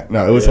 Yeah,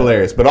 no, it was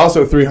hilarious. But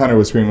also 300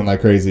 was screaming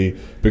like crazy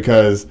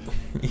because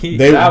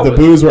the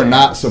Boos were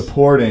not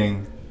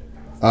supporting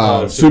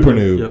Super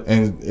Noob,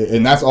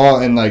 and that's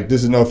all. And like,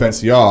 this is no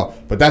offense to y'all,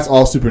 but that's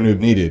all Super Noob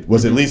needed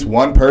was at least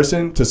one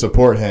person to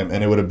support him,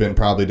 and it would have been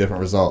probably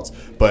different results.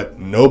 But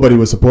nobody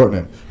was supporting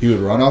him. He would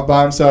run off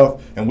by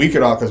himself, and we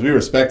could all, because we were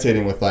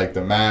spectating with like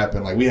the map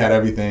and like we had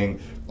everything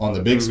on the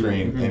big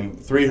screen, and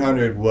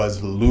 300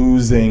 was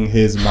losing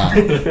his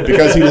mind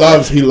because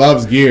he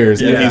loves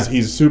Gears, and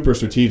he's super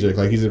strategic.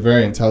 Like, he's a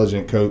very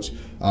intelligent coach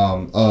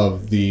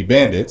of the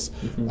Bandits,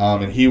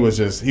 and we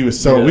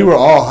were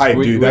all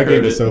hyped, dude. That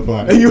game was so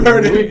fun. You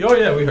heard it?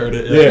 We heard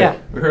it. Yeah.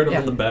 We heard it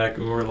in the back,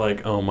 and we were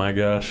like, oh my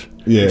gosh.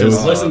 Yeah,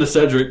 just listen to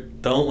Cedric.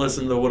 Don't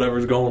listen to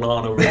whatever's going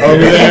on over there. Oh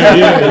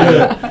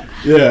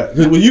yeah.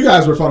 Well, you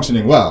guys were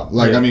functioning well.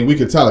 Like, I mean, we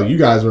could tell you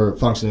guys were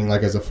functioning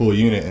like as a full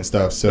unit and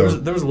stuff. So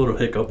there was a little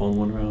hiccup on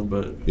one round,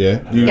 but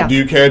do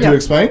you care to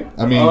explain?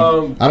 I mean,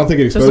 I don't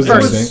think it exposed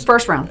anything.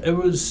 First round. It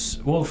was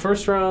the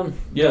first round.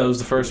 Yeah, it was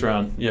the first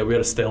round. Yeah, we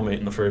had a stalemate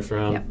in the first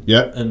round.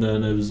 Yep. And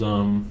then it was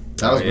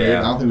that was weird.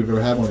 I don't think we've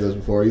ever had one of those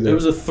before either. It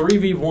was a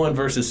 3v1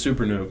 versus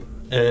Super Noob.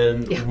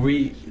 And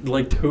we,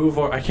 like, two of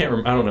our, I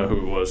don't know who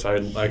it was.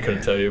 I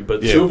couldn't tell you.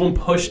 But two of them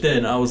pushed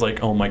in. I was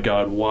like, oh my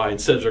God, why? And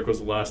Cedric was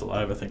the last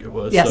alive, I think it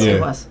was. Yes, it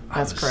was.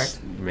 That's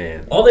correct.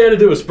 Man. All they had to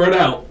do was spread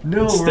out.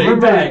 No, stay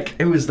remember, back.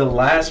 It was the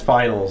last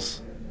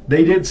finals.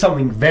 They did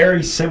something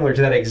very similar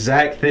to that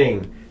exact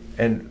thing.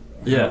 And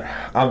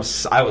I was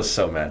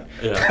so mad.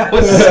 Yeah. I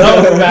was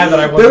so mad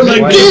that I wasn't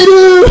playing. Get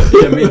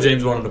him! Yeah, me and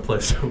James wanted to play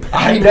so bad.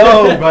 I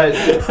know, but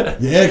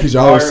yeah, because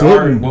y'all were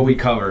sitting. What we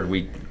covered,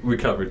 we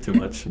covered too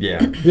much.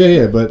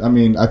 Yeah. But I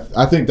mean,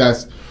 I think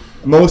that's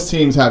most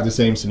teams have the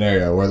same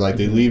scenario where like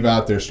they leave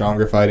out their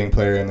stronger fighting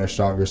player and their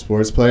stronger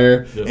sports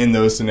player in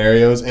those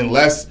scenarios,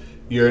 unless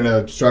you're in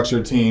a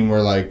structured team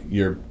where like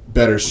your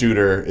better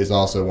shooter is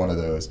also one of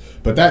those.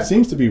 But that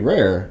seems to be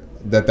rare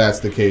that that's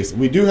the case.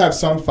 We do have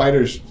some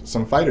fighter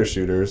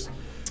shooters,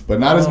 but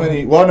not as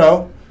many. Well,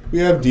 no. We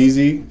have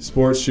DZ,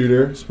 sports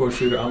shooter. Sports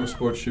shooter. I'm a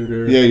sports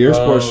shooter. Yeah, you're a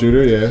sports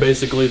shooter, yeah.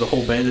 Basically, the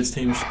whole Bandits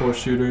team is sports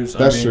shooters.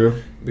 That's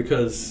true.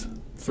 Because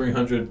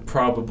 300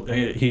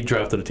 probably... He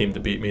drafted a team to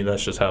beat me.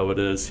 That's just how it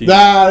is.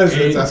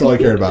 That's all I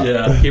care about.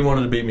 Yeah, he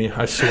wanted to beat me,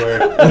 I swear.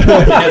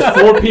 He has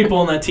 4 people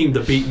on that team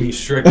to beat me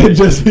strictly.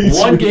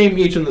 One game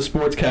each in the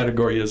sports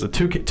category is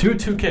two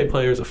 2K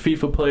players, a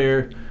FIFA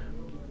player...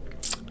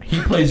 He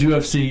plays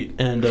UFC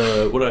and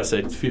what did I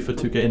say? FIFA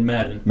 2K and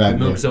Madden.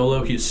 Milk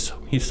Zolo,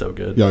 he's so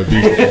good. Yo,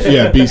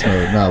 beast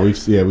mode. No, we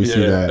see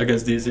that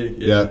against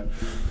DZ.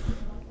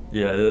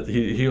 Yeah,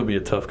 he'll be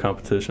a tough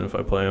competition if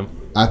I play him.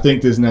 I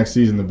think this next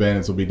season the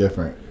Bandits will be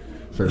different,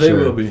 for sure. They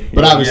will be,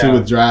 but obviously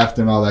with draft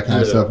and all that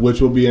kind of stuff, which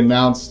will be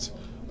announced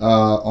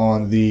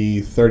on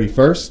the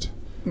 31st,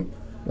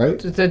 right?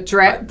 The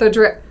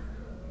draft.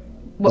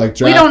 Well, like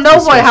we don't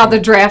know how the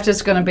draft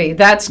is going to be.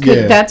 That's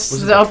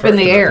up in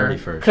the air.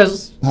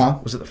 Was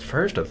it the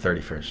 1st or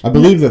 31st? I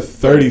believe the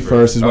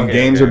 31st is when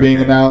games are being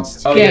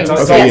announced. Oh, yeah, so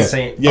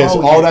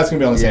all that's going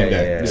to be on the same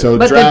day. Yeah. So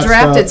but the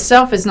draft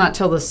itself is not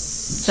till the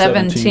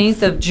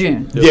 17th of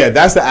June. Yeah,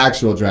 that's the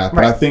actual draft.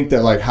 But I think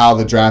that like how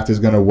the draft is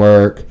going to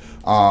work,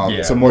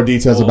 some more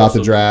details about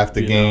the draft,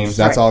 the games,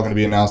 that's all going to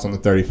be announced on the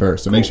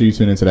 31st. So make sure you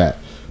tune into that.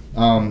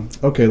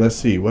 Okay, let's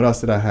see. What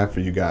else did I have for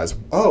you guys?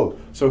 Oh,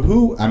 so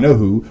who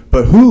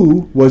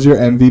was your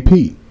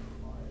MVP?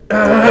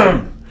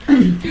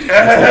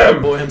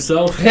 Hip boy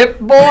himself. Hip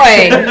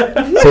boy.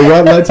 So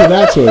what led to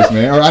that choice,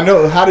 man? Or I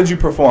know, how did you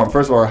perform?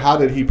 First of all, how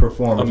did he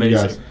perform?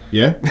 Amazing.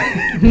 Yeah?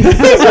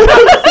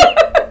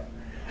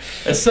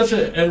 It's such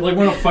a, like,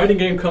 when a fighting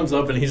game comes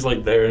up and he's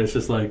like there, and it's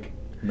just like,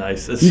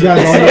 nice. It's You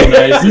guys so all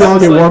get, nice. you all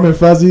It's get like, warm and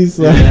fuzzies?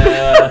 Like,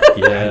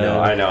 yeah.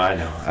 I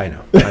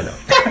know.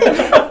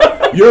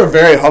 you're a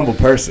very humble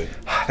person.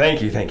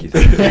 Thank you.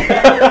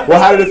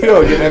 Well, how did it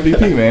feel getting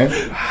MVP, man?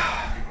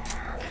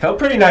 Felt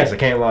pretty nice, I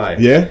can't lie.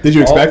 Yeah? Did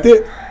you expect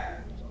it?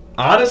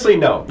 Honestly,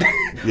 no.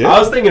 Yeah? I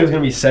was thinking it was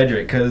going to be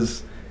Cedric,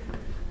 because,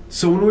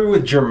 so when we were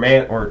with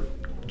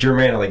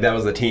Germana, like, that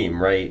was the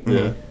team, right?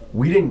 Yeah.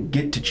 We didn't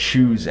get to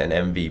choose an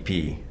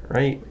MVP,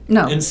 right?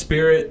 No. In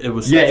spirit, it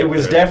was. Yeah, Cedric, it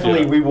was right?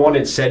 definitely, Yeah. we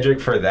wanted Cedric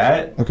for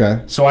that.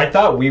 Okay. So I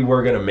thought we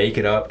were going to make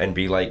it up and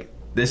be like,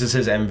 this is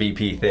his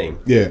MVP thing.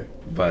 Yeah.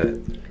 But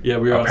Yeah,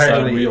 we were outside and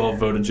Apparently- we all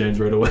voted James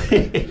right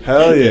away.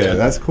 Hell yeah,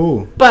 that's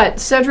cool. But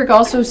Cedric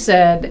also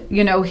said,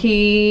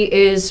 he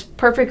is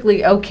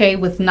perfectly okay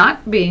with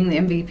not being the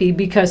MVP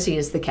because he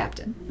is the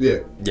captain. Yeah.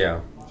 yeah.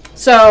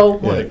 So,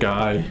 What a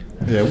guy.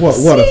 Yeah,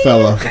 what a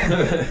fella.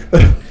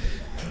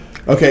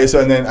 Okay, so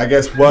and then I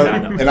guess what, No,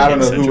 and I don't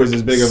know who was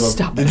as big of a.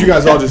 Stop Did it. you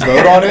guys all just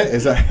vote on it?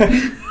 Is that?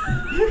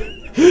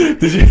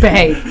 Did you?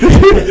 behave.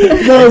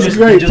 No, it's Just,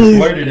 great. we just Please.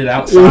 blurted it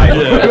outside.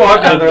 Yeah. We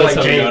walked out there That's like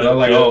how we James. got it. I'm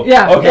like, Yeah. oh,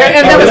 Yeah, okay.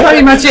 and that was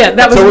pretty much it.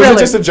 That was So was really it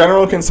just a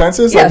general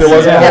consensus? Yes. Like there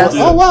wasn't. Yes.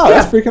 Oh wow, Yeah.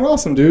 that's freaking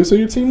awesome, dude. So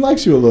your team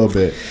likes you a little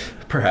bit.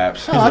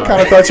 Perhaps. Oh, I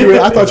kind of thought you were.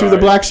 I thought you were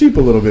the black sheep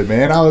a little bit,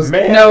 man. I was.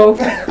 Man. no.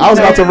 I was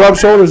about to rub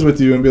shoulders with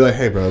you and be like,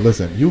 "Hey, bro,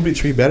 listen, you'll be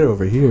treated better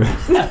over here."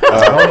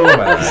 I don't know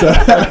about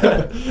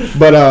that.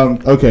 But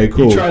okay,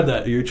 cool. You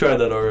tried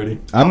that already.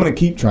 I'm gonna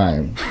keep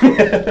trying. I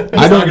not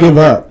don't gonna give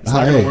work. up. It's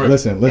not Hey, gonna work.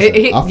 listen.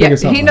 He, I'll figure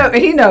something out.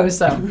 he knows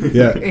so.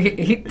 Yeah.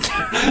 He-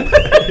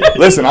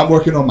 Listen, I'm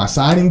working on my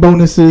signing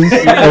bonuses.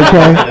 Okay.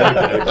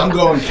 I'm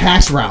going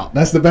cash route.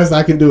 That's the best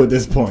I can do at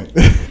this point.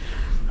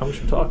 How much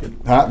you talking?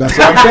 Huh? That's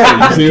what I'm saying.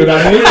 You see what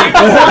I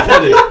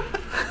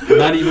mean?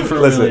 Not even for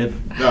a Listen, million.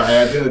 no, at the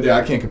end of the day,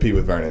 I can't compete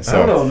with Vernon.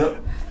 So, I don't know.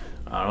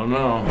 I don't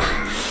know.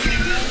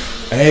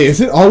 hey,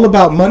 is it all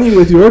about money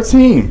with your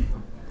team?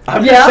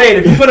 I'm Yeah. just saying,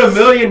 if you put $1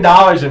 million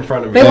in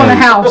front of me, They want a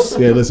Hey. house.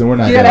 Yeah, listen, we're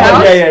not You got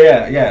gonna- a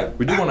house? Yeah.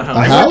 We do want a A house.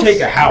 I house? would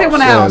take a house. They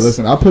want a Yeah, house.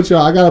 listen, I'll put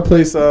y'all. I got a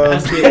place. It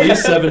has to be at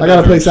least 7 I got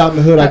a place bedrooms. out in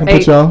the hood. I can put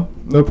 8. y'all.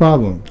 No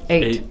problem.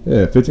 8.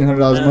 Yeah,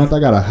 $1,500 a month. I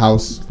got a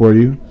house for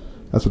you.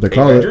 That's what they 8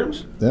 call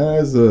bedrooms? it.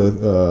 That's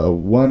a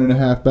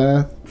 1.5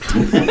 bath.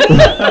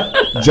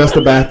 Just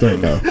a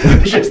bathroom though.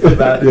 Just the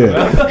bathroom.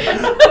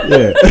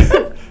 Yeah.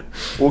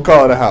 We'll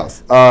call it a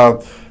house.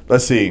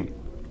 Let's see.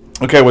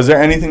 Okay, was there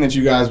anything that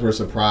you guys were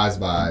surprised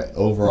by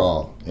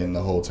overall in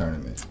the whole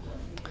tournament?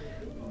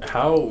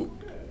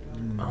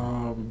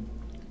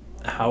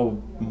 How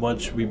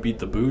much we beat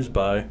the Boos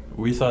by?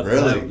 We thought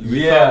Really?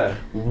 Yeah.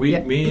 Me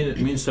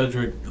and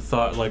Cedric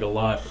thought like a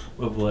lot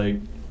of like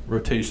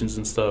rotations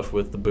and stuff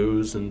with the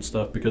Boos and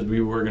stuff because we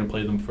were gonna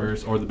play them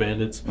first or the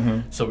Bandits.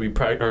 Mhm. So we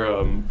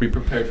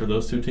prepared for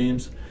those two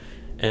teams,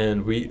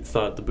 and we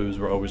thought the Boos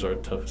were always our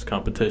toughest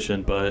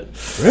competition. But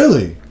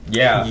Really?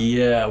 Yeah.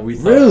 yeah, we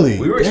thought, Really?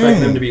 We were expecting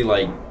Dang. them to be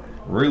like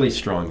really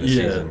strong this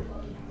Yeah. season.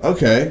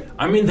 Okay.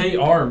 I mean, they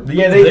are.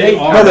 Yeah, they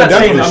are. No, I'm they're not saying,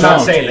 definitely I'm not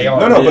strong. saying they are.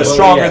 No, but Well,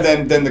 stronger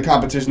yeah. than the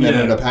competition that Yeah.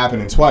 ended up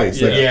happening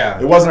twice. Like, Yeah.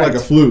 It wasn't like a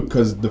Correct. fluke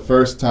because the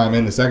first time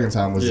and the second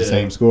time was the Yeah.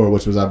 same score,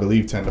 which was, I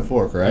believe,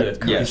 10-4, correct?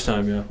 Yeah, Yes. each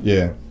time, yeah.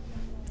 Yeah.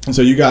 And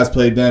so you guys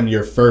played them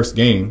your first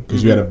game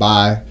because you Mm-hmm. had to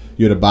buy.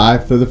 You had to buy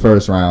for the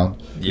first round.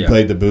 You Yeah.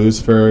 played the Boos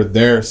for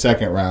their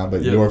second round,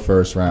 but Yep. your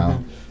first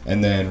round.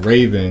 And then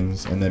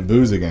Ravens, and then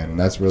Boos again. And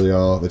that's really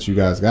all that you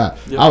guys got.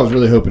 Yep. I was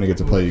really hoping to get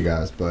to play you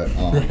guys, but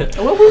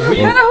Well, we were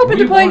kind of hoping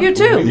to play you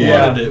too. We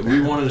Yeah. wanted it.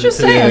 We wanted Just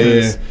it. to saying. be Yeah,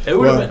 this. yeah. It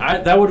would Well- have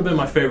been. That would have been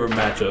my favorite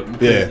matchup.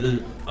 Yeah.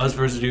 Us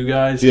versus you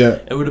guys. Yeah.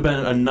 It would have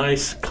been a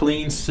nice,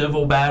 clean,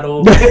 civil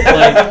battle, like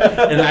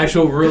an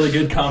actual really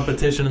good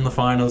competition in the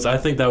finals. I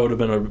think that would have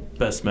been our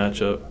best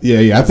matchup.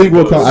 yeah. I think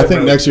we'll come. I think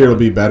Really next year it'll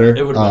be better.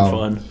 It would have been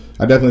fun.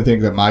 I definitely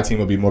think that my team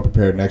will be more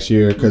prepared next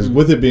year because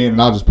with it being, and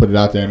I'll just put it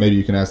out there, and maybe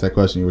you can ask that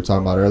question you were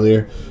talking about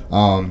earlier.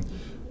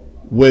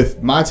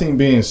 With my team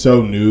being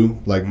so new,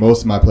 like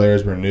most of my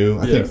players were new.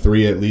 I think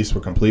 3 at least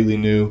were completely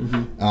new,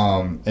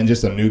 and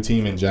just a new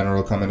team in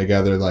general coming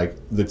together. Like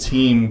the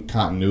team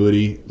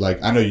continuity, like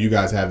I know you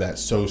guys have that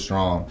so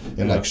strong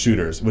in like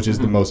shooters, which is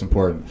the most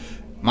important.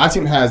 My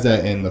team has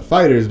that in the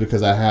fighters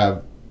because I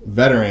have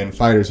veteran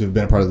fighters who've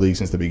been a part of the league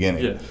since the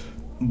beginning. Yeah.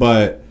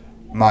 But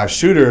my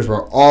shooters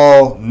were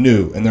all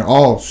new, and they're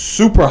all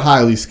super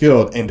highly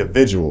skilled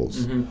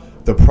individuals.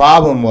 The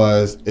problem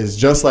is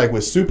just like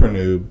with Super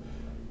Noob,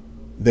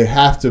 they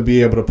have to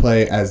be able to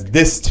play as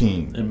this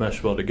team And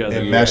mesh well together.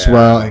 and mesh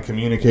well and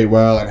communicate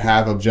well and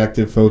have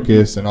objective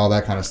focus and all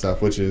that kind of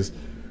stuff, which is.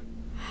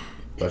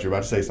 Thought you were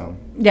about to say something.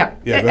 Yeah,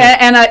 Yeah, go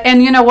ahead.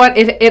 and you know what?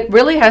 It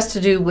really has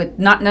to do with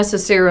not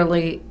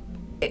necessarily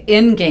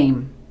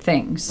in-game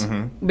things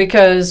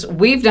because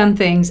we've done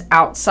things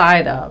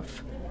outside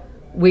of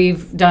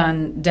we've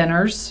done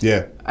dinners.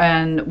 Yeah.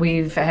 And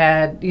we've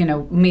had,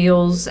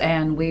 meals,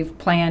 and we've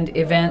planned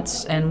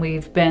events, and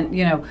we've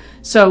been,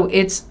 so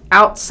it's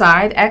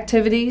outside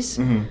activities,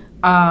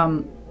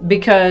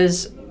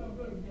 because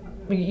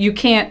you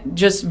can't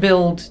just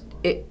build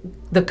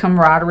the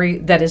camaraderie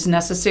that is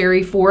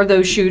necessary for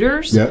those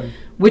shooters,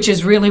 which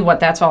is really what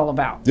that's all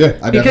about. Yeah,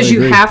 I because definitely you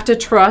agree. have to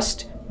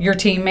trust your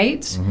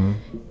teammates,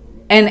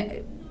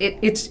 and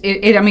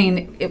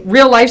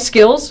real life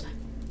skills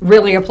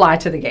really apply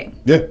to the game.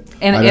 Yeah,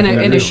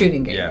 in a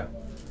shooting game. Yeah.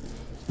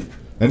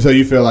 And so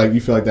you feel like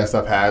that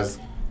stuff has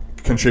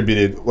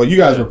contributed. Well, you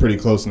guys were pretty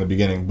close in the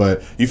beginning,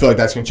 but you feel like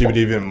that's contributed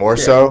even more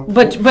so.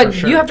 But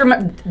sure. you have to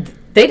remember,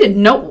 they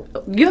didn't know.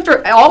 You have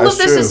to. All That's of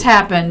this true. has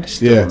happened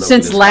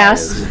since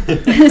last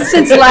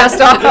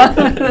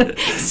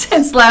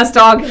since last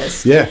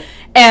August. Yeah.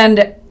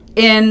 And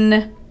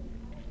in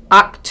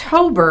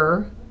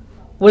October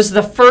was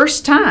the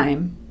first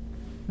time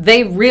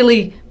they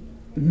really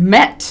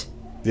met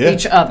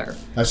each other.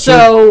 That's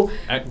so.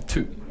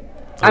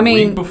 A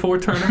week before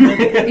tournament.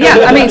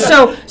 Yeah, I mean,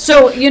 so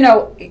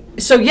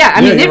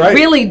it right.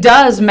 really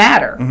does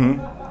matter.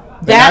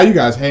 Now you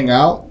guys hang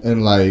out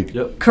and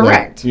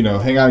correct. hang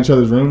out in each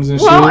other's rooms and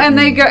shit. Well, and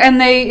they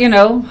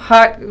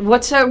hot.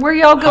 What's that? Where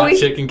y'all go Hot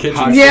eat? chicken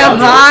kitchen.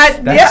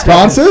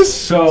 Sponsors?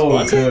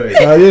 So good.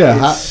 Oh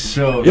yeah. It's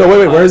so Yo,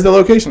 wait. Where's the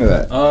location of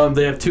that?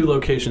 They have 2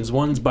 locations.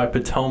 One's by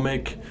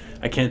Potomac.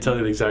 I can't tell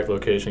you the exact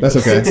location. That's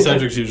okay.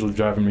 Cedric's usually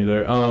driving me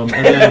there. And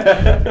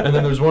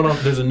then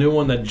there's a new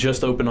one that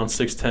just opened on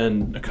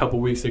 610 a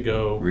couple weeks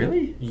ago.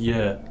 Really?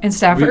 Yeah. In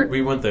Stafford?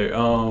 We went there.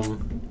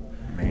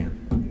 Man.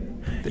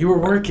 You were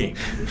working.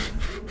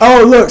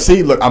 Oh, look,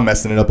 I'm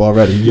messing it up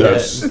already.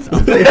 Yes.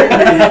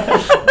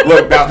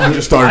 Look, now I'm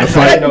just starting to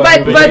fight.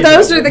 But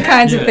those are the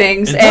kinds of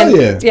things. And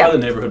By the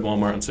neighborhood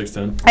Walmart on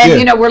 610.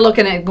 And we're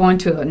looking at going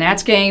to a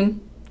Nats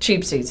game.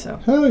 Cheap seats, though.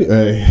 Hell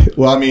yeah.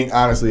 Well, I mean,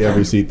 honestly,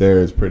 every seat there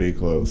is pretty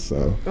close,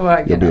 so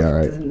you'll be all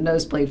right.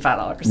 Nosebleed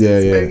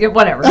 $5. Yeah.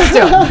 Whatever.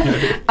 Still,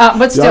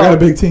 but still, y'all got a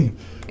big team.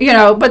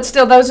 But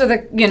still, those are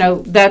the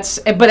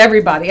but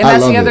everybody, and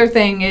that's the other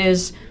thing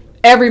is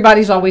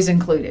everybody's always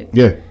included.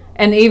 Yeah.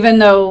 And even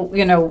though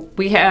we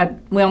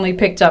only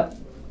picked up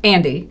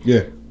Andy.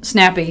 Yeah.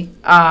 Snappy.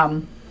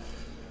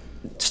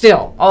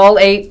 Still, all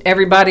 8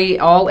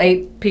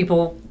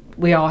 people.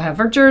 We all have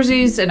our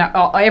jerseys, and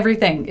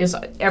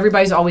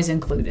everybody's always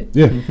included.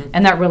 Yeah.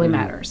 And that really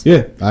matters.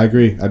 Yeah, I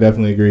agree. I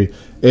definitely agree.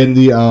 And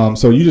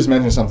so you just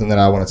mentioned something that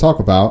I want to talk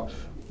about,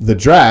 the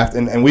draft,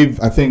 and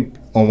I think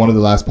on one of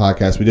the last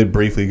podcasts we did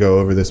briefly go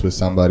over this with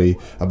somebody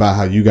about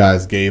how you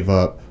guys gave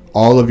up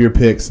all of your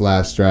picks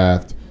last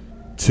draft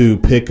to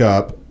pick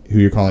up who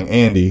you're calling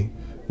Andy,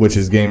 which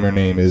his gamer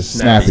name is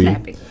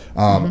Snappy.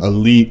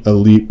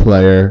 Elite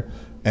player.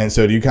 And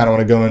so do you kind of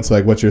want to go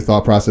into what your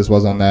thought process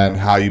was on that and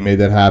how you made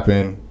that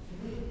happen?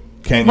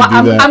 Can you do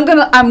that? I'm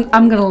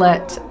gonna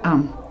let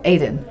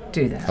Aiden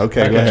do that.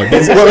 Okay, go ahead.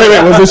 Wait,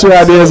 was this your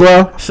idea as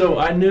well? So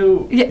I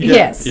knew.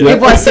 Yes, Yeah.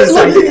 it was.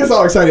 Look, he gets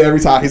all excited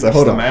every time. He's like,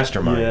 "Hold on,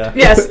 mastermind." Yeah.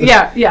 Yes,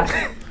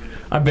 yeah.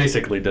 I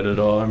basically did it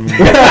all. I mean,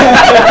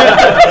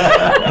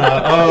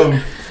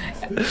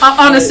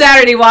 On a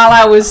Saturday while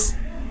I was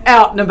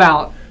out and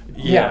about.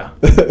 Yeah.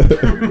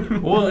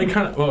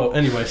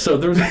 Anyway, so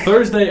there was a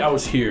Thursday I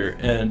was here,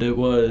 and it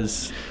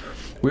was,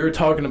 me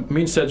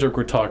and Cedric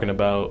were talking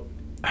about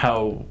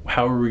how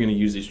are we going to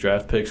use these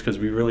draft picks, because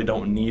we really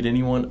don't need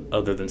anyone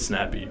other than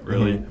Snappy,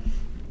 really.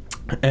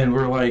 And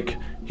we're like,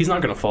 he's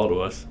not going to fall to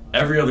us.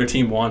 Every other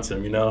team wants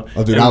him,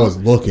 Oh, dude, I was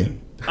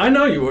looking. I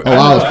know you were. Oh,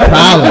 I was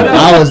prowling.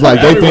 I was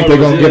like, they think they're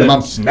going to get him.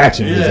 I'm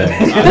snatching his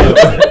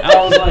ass.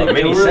 I was like,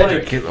 Maybe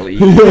Cedric can leave.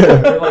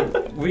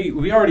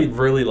 we already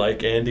really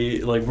like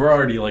Andy. We're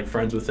already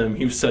friends with him.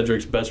 He was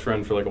Cedric's best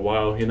friend for a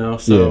while,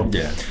 So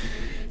yeah.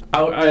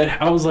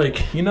 I was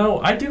like,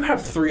 I do have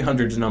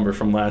 300's number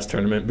from last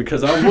tournament,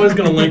 because I was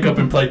gonna link up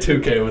and play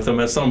 2K with him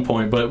at some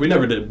point, but we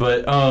never did.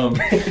 But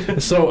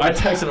so I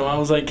texted him. I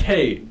was like,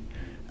 hey,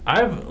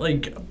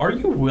 are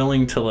you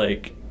willing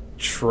to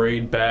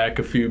trade back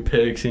a few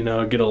picks, get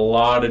a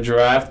lot of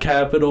draft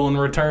capital in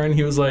return?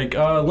 He was like,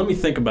 let me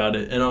think about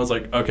it. And I was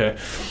like, okay.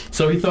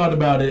 So he thought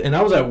about it, and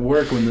I was at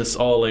work when this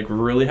all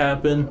really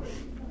happened.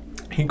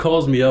 He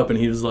calls me up and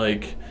he was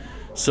like,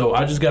 so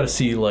I just got to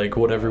see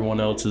what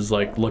everyone else is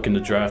looking to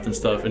draft and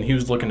stuff. And he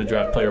was looking to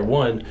draft player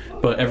 1,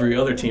 but every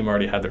other team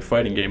already had their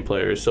fighting game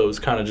players. So it was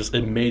kind of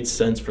it made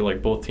sense for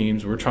both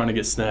teams. We're trying to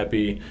get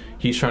Snappy,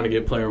 he's trying to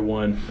get player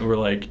 1, and we're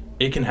like,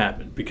 it can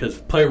happen, because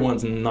player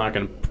 1's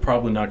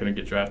probably not gonna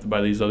get drafted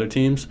by these other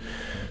teams.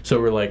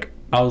 So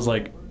I was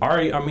like, all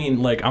right. I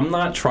mean, I'm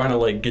not trying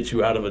to get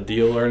you out of a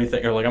deal or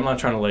anything, or I'm not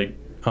trying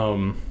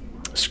to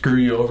screw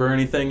you over or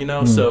anything,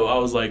 So I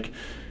was like,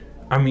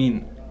 I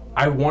mean,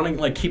 I want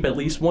to keep at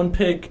least 1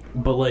 pick,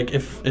 but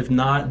if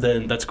not,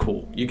 then that's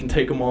cool. You can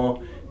take them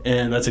all,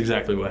 and that's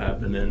exactly what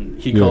happened. And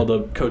he called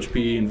up Coach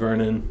P and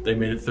Vernon. They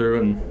made it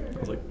through, and I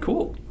was like,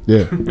 cool.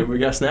 Yeah. And we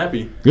got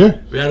Snappy. Yeah.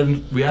 We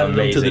added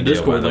him to the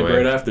Discord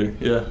right after.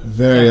 Yeah.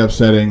 Very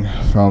upsetting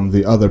from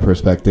the other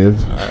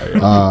perspective.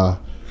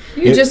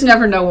 You just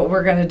never know what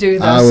we're going to do,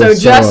 though. I was So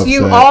so just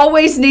you upset.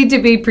 always need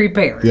to be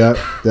prepared. Yep.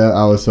 Yeah,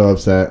 I was so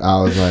upset.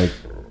 I was like,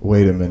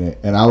 wait a minute.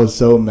 And I was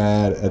so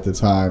mad at the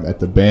time at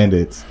the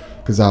Bandits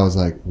because I was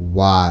like,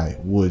 why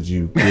would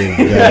you give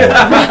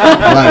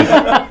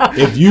that? Like,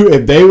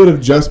 if they would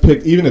have just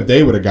picked, even if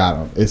they would have got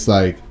him, it's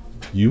like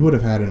you would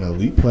have had an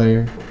elite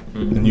player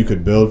and you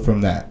could build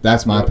from that.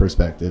 That's my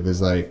perspective.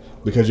 Is like,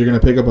 because you're going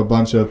to pick up a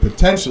bunch of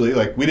potentially,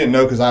 like, we didn't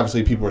know because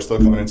obviously people were still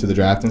coming into the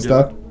draft and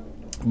stuff.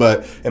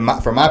 But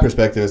from my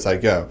perspective, it's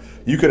like, yo,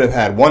 you could have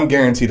had one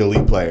guaranteed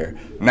elite player.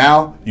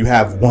 Now you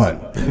have one.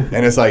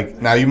 And it's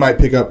like, now you might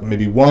pick up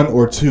maybe one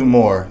or two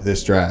more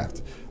this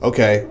draft.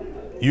 Okay,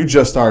 you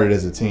just started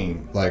as a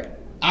team. Like,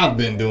 I've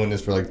been doing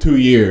this for like 2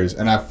 years,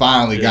 and I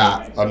finally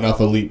got enough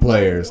elite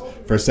players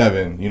for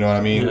 7. You know what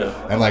I mean?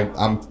 Yeah. And like,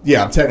 I'm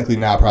technically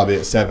now probably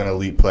at 7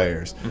 elite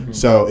players.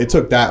 So it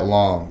took that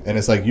long, and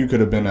it's like you could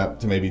have been up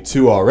to maybe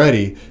 2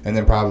 already, and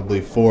then probably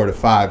 4 to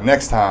 5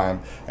 next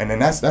time, and then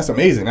that's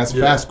amazing. That's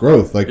fast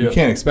growth. Like you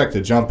can't expect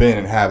to jump in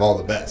and have all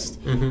the best.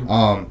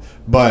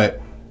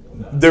 But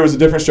there was a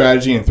different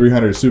strategy, and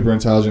 300 is super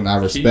intelligent. I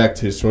respect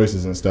his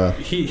choices and stuff.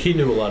 He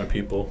knew a lot of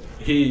people.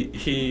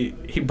 He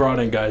brought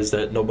in guys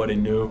that nobody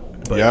knew,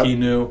 but he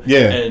knew.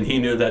 Yeah. And he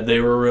knew that they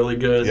were really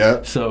good.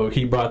 Yep. So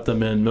he brought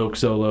them in. Milk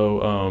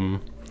Solo,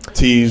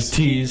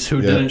 Tease,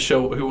 who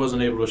who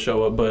wasn't able to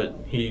show up,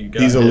 but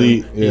he's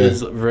elite. He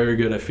is very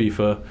good at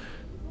FIFA.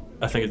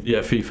 I think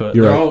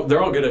FIFA.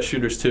 They're all good at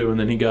shooters too. And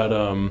then he got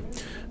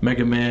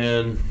Mega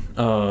Man,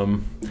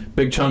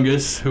 Big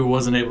Chungus, who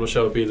wasn't able to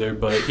show up either,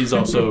 but he's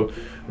also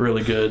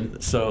really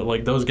good. So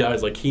like those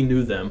guys, like he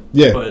knew them.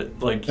 Yeah. But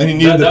like and he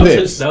needed the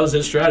picks. That was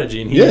his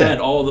strategy, and he had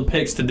all the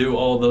picks to do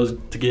all those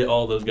to get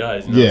all those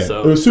guys. You know? Yeah.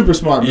 So it was super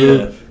smart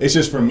move. It's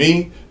just for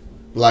me,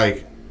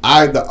 like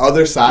the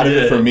other side of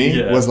it for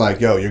me was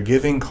like, yo, you're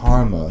giving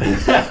Karma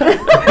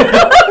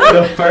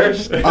the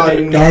first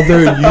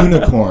another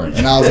unicorn,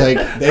 and I was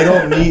like, they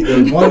don't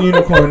need one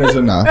unicorn is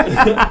enough.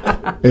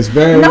 It's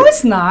very no,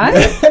 it's not.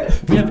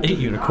 We have 8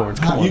 unicorns.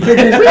 Come on. We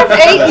have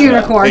 8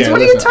 unicorns.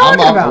 What are you talking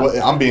about?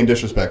 I'm being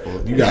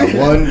disrespectful. You got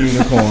 1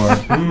 unicorn,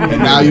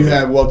 and now you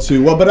have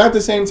 2. Well, but at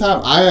the same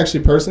time, I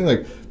actually personally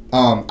like.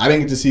 I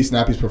didn't get to see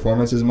Snappy's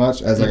performance as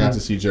much as I got to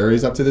see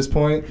Jury's up to this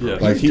point. Yeah,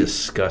 like he's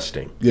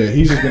disgusting. Yeah,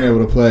 he's just been able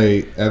to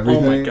play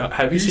everything. Oh my god,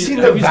 have you seen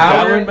the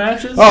Valorant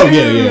matches? Oh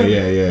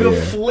yeah. The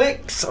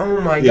flicks.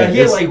 Oh my god, he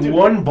had like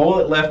 1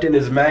 bullet left in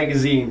his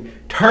magazine.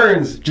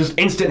 Turns, just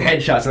instant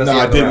headshots. And that's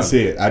I didn't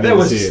see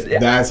it.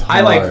 That's hard.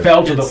 I like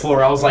fell to the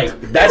floor. I was like,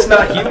 that's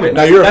not human.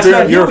 Now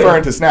you're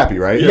referring to Snappy,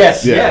 right?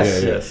 Yes.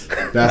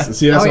 That's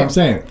what I'm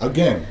saying.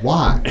 Again,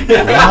 why?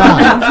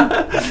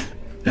 Why?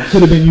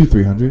 Could have been you,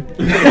 300.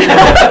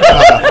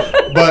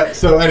 But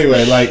so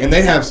anyway, like, and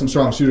they have some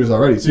strong shooters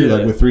already too,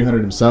 like with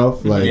 300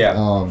 himself. Like,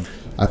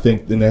 I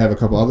think then they have a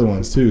couple other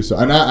ones too. So,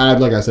 and I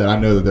like I said, I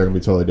know that they're gonna be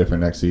totally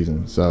different next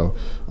season. So,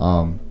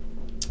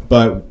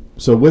 but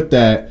so with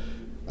that,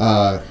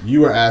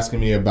 you were asking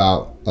me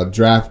about a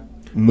draft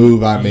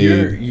move I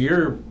made.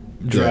 Your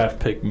draft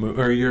pick move,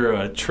 or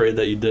your trade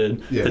that you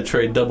did to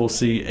trade Double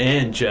C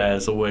and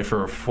Jazz away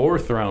for a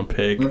 4th round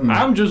pick.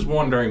 I'm just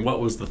wondering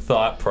what was the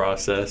thought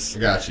process. I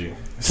got you.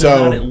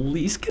 So not at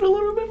least get a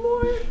little bit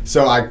more.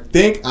 So I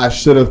think I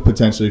should have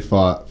potentially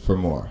fought for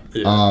more.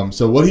 Yeah.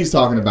 So what he's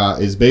talking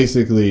about is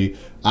basically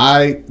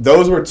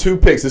those were 2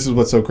 picks. This is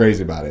what's so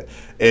crazy about it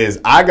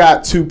is I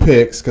got 2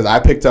 picks because I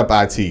picked up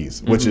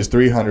ITs, which is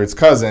 300's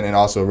cousin and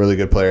also a really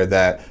good player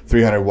that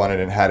 300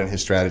 wanted and had in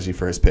his strategy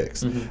for his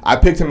picks. I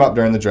picked him up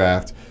during the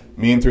draft.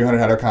 Me and 300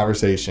 had a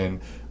conversation.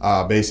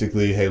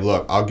 Basically, hey,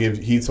 look,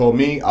 he told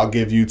me I'll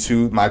give you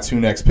my 2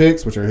 next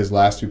picks, which are his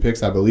last 2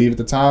 picks, I believe, at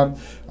the time.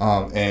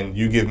 And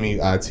you give me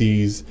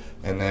ITs,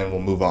 and then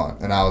we'll move on.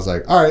 And I was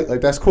like, all right,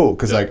 like, that's cool.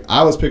 Because, like,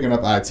 I was picking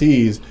up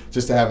ITs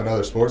just to have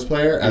another sports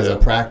player as a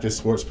practice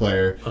sports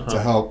player to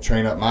help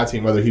train up my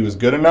team. Whether he was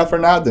good enough or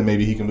not, then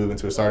maybe he can move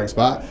into a starting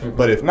spot.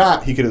 But if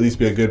not, he could at least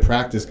be a good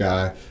practice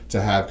guy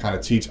to have kind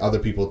of teach other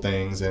people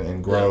things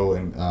and grow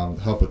and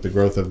help with the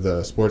growth of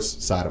the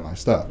sports side of my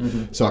stuff.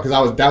 So,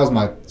 because that was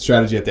my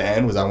strategy at the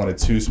end, was I wanted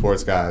 2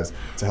 sports guys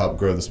to help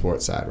grow the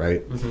sports side,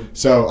 right?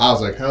 So I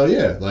was like, hell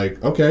yeah,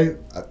 like, okay.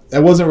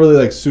 That wasn't really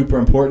like super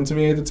important to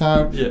me at the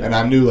time, and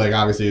I knew like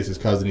obviously it's his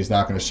cousin, he's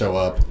not going to show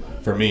up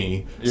for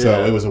me,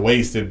 so it was a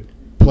wasted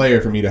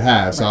player for me to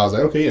have. So I was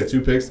like, okay,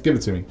 2 picks, give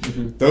it to me.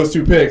 Those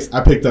 2 picks,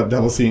 I picked up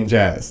Double C and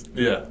Jazz.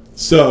 Yeah.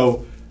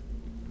 So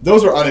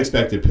those were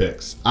unexpected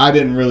picks. I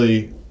didn't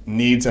really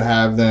need to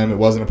have them. It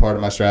wasn't a part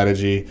of my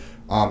strategy.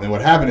 And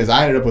what happened is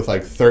I ended up with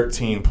like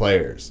 13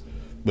 players,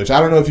 which I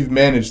don't know if you've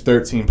managed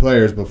 13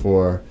 players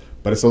before,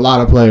 but it's a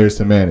lot of players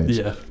to manage.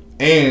 Yeah.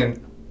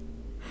 And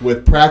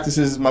with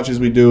practices as much as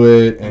we do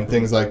it and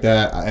things like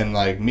that, and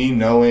like me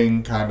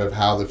knowing kind of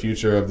how the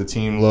future of the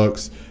team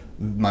looks,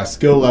 my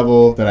skill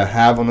level that I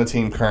have on the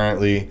team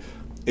currently,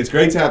 it's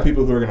great to have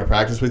people who are going to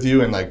practice with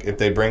you, and like if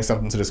they bring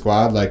something to the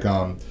squad, like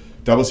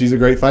Double C's a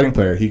great fighting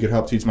player. He could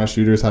help teach my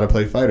shooters how to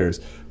play fighters.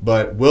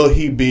 But will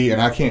he be,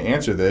 and I can't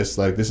answer this,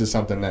 like this is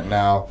something that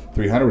now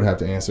 300 would have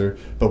to answer,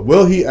 but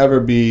will he ever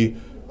be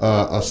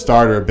a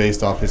starter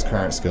based off his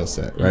current skill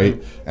set,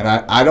 right? And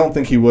I don't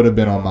think he would have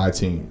been on my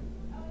team.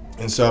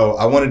 And so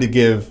I wanted to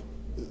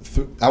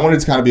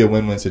kind of be a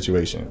win-win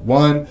situation.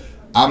 One,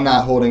 I'm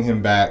not holding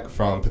him back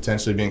from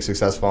potentially being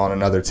successful on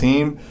another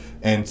team.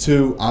 And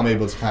two, I'm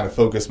able to kind of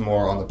focus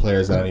more on the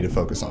players that I need to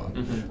focus on.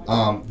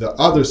 The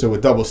other, so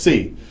with Double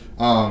C,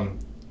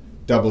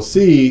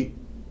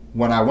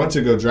 when I went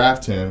to go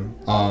draft him,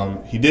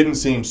 he didn't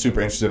seem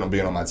super interested in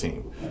being on my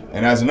team.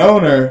 And as an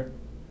owner,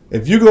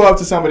 if you go up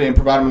to somebody and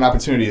provide them an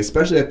opportunity,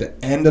 especially at the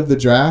end of the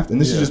draft,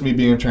 and this is just me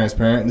being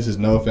transparent, and this is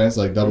no offense,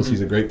 like Double C's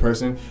a great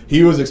person.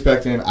 He was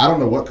expecting, I don't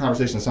know what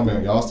conversation somebody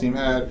on y'all's team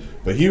had,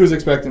 but he was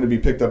expecting to be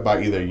picked up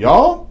by either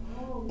y'all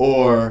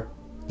or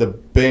the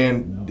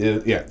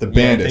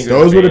bandits.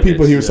 Those were the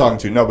people he was talking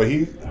to. No, but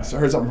he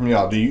heard something from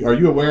y'all. Are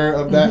you aware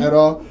of that at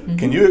all?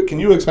 Can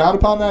you expound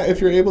upon that if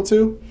you're able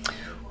to?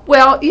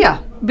 Well,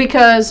 yeah,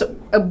 because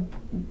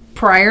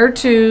prior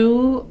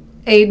to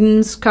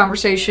Aiden's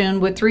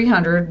conversation with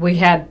 300, we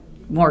had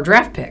more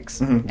draft picks,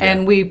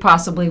 and we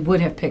possibly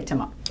would have picked him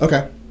up.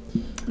 Okay.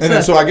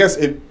 And so I guess,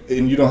 and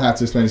you don't have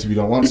to explain this if you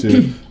don't want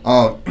to,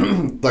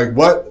 like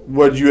what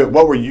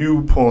were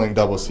you pulling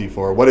Double C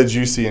for? What did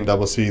you see in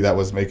Double C that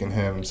was making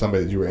him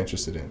somebody that you were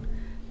interested in?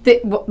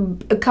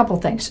 A couple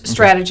things.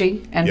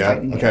 Strategy and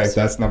fighting okay, games.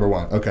 that's number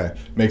one. Okay,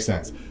 makes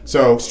sense.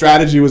 So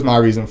strategy was my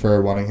reason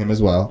for wanting him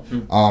as well.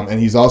 And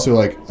he's also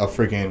like a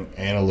freaking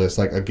analyst,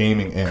 like a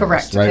gaming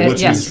analyst. Correct. Right?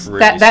 Which yes. is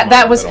really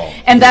that was,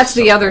 and that's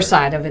the other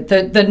side of it,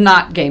 the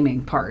not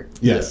gaming part.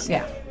 Yes.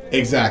 Yeah.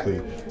 Exactly.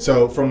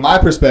 So from my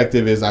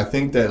perspective is I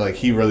think that like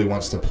he really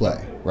wants to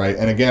play, right?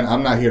 And again,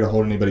 I'm not here to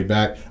hold anybody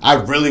back. I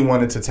really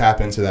wanted to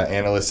tap into that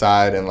analyst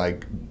side and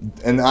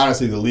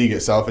honestly the league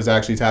itself is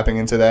actually tapping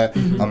into that.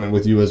 I mean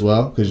with you as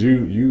well because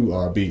you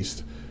are a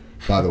beast.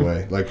 By the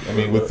way, like I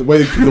mean, with the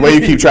way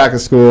you keep track of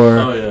score,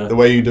 the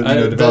way you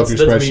develop your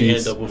spreadsheets. Me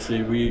and Double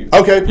C.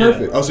 Okay,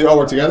 perfect. Oh, so you all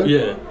work together?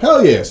 Yeah.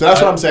 Hell yeah! So that's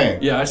what I'm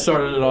saying. Yeah, I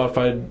started it off.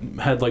 I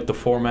had like the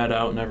format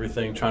out and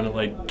everything, trying to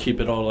like keep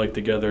it all like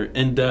together,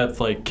 in depth,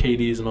 like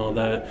KDs and all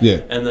that.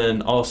 Yeah. And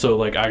then also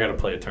like I got to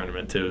play a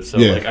tournament too, so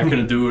like I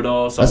couldn't do it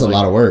all. So that's a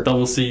lot of work.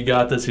 Double C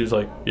got this. He was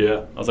like,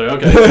 yeah. I was like,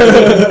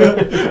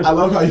 okay. I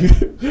love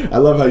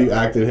how you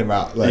acted him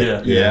out.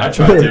 Like, yeah. I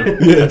tried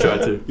to. I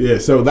tried to. Yeah.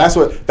 So that's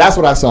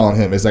what I saw in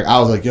him. It's like I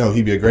was like, yo,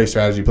 he'd be a great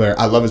strategy player.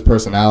 I love his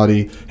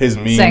personality. His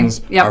memes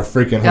are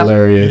freaking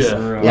hilarious.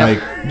 Yeah, right.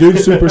 Like,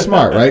 dude's super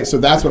smart, right? So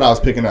that's what I was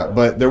picking up.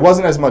 But there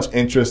wasn't as much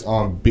interest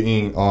on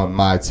being on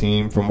my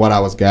team from what I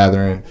was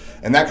gathering.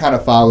 And that kind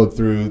of followed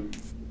through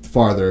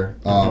farther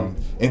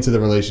into the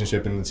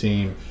relationship in the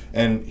team.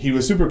 And he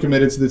was super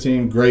committed to the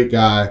team. Great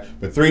guy.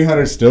 But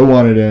 300 still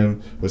wanted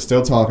him, was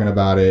still talking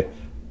about it.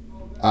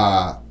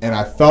 And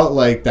I felt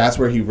like that's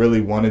where he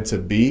really wanted to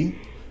be.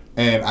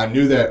 And I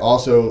knew that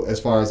also, as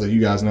far as like you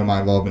guys know my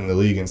involvement in the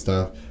league and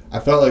stuff, I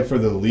felt like for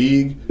the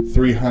league,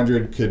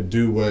 300 could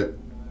do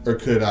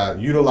could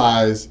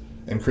utilize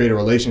and create a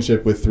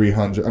relationship with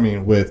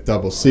with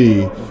Double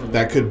C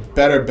that could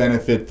better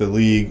benefit the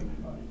league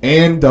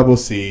and Double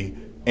C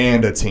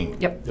and a team.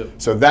 Yep.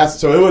 So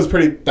that's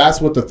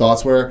what the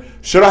thoughts were.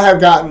 Should I have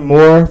gotten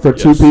more for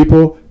two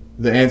people?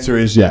 The answer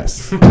is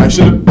yes. I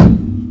should have.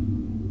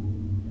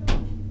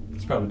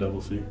 It's probably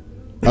Double C.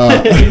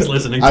 He's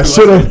listening to us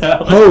right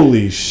now.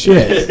 Holy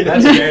shit.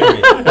 That's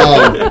scary.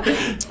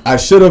 I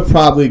should have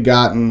probably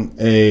gotten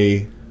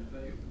a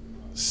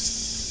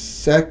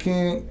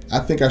second. I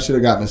think I should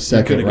have gotten a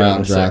second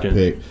round draft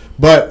pick.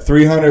 But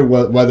 300,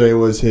 whether it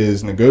was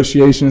his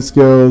negotiation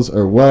skills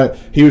or what,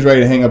 he was ready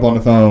to hang up on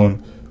the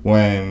phone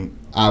when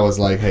I was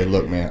like, hey,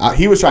 look, man.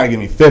 He was trying to give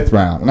me 5th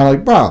round. And I'm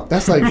like, bro,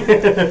 that's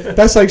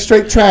like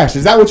straight trash.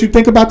 Is that what you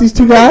think about these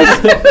two guys?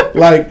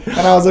 And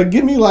I was like,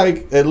 give me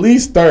like at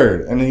least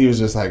 3rd. And then he was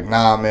just like,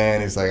 nah,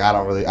 man. He's like,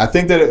 I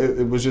think that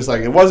it was just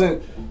like, it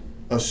wasn't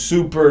a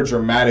super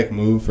dramatic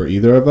move for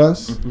either of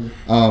us.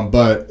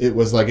 But it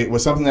was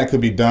something that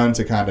could be done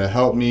to kind of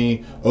help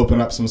me open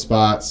up some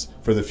spots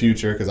for the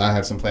future because I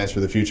have some plans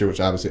for the future, which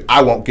obviously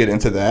I won't get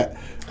into that.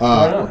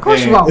 Of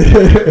course you won't.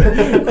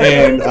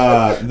 And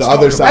the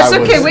other side That's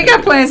okay. We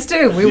got plans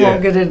too. We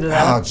won't get into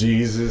that. Oh,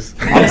 Jesus.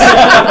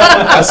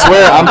 I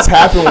swear, I'm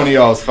tapping one of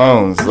y'all's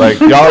phones. Like,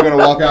 y'all are going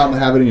to walk out and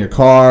have it in your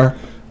car.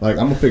 Like,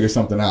 I'm going to figure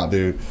something out,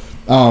 dude.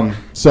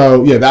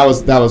 So, yeah, that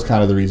was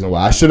kind of the reason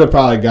why. I should have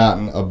probably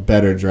gotten a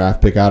better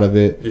draft pick out of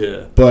it.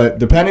 Yeah. But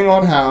depending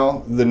on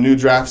how the new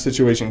draft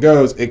situation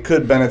goes, it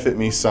could benefit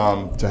me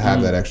some to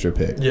have that extra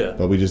pick. Yeah.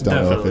 But we just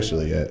don't know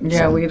officially yet.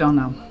 Yeah, we don't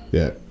know.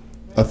 Yeah.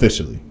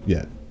 Officially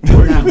yet.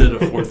 Or you did a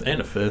 4th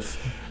and a 5th.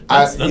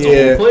 That's a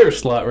whole player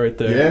slot right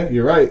there. Yeah,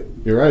 you're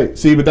right.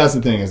 See, but that's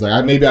the thing is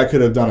like maybe I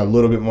could have done a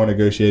little bit more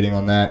negotiating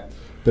on that,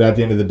 but at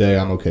the end of the day,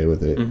 I'm okay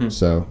with it.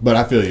 So, but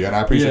I feel you, and I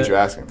appreciate you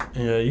asking.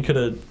 Yeah, you could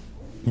have.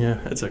 Yeah,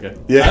 it's okay.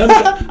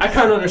 Yeah, I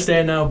kind of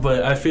understand now,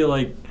 but I feel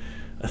like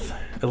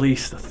at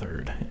least a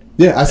 3rd.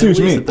 Yeah, I see what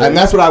you mean, and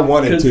that's what I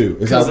wanted too.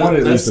 Is I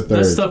wanted at least a third.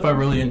 That stuff I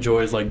really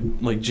enjoy is like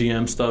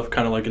GM stuff,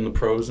 kind of like in the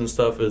pros and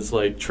stuff. Is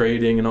like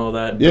trading and all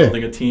that,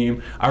 building a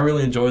team. I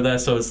really enjoy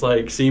that. So it's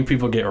like seeing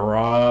people get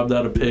robbed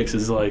out of picks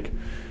is like,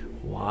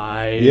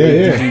 why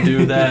did you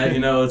do that? You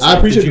know, it's I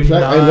appreciate the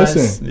fact. Hey,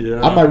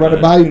 listen, I might run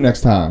it by you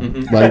next time.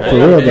 Like for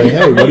real, like,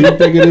 hey, what do you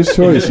think of this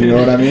choice? You know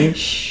what I mean?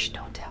 Shh,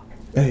 don't tell.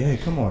 Hey,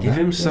 come on. Give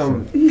him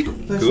some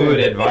good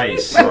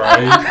advice,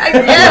 right?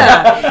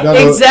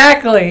 Yeah,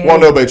 exactly. Well,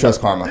 nobody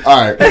trusts karma.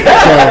 All right.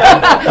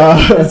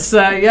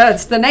 So,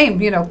 it's the name,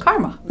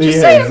 karma.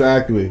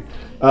 Exactly.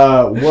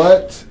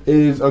 What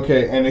is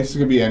okay? And this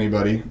could be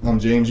anybody.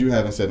 James, you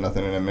haven't said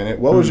nothing in a minute.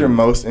 What was your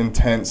most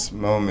intense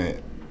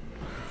moment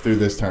through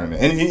this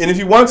tournament? And if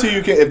you want to,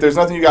 you can. If there's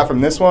nothing you got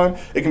from this one,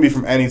 it can be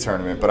from any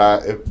tournament. But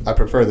I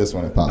prefer this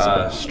one if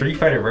possible. Street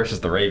Fighter versus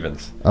the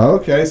Ravens.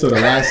 Okay, so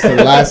the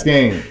last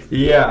game.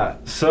 Yeah.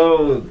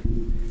 So,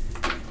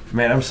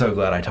 man, I'm so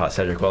glad I taught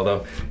Cedric well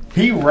though.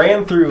 He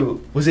ran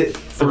through, was it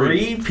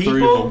three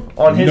people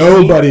on his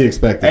Nobody team?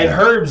 expected and that.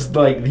 Herb's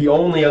like the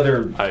only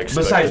other,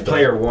 besides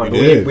player one. We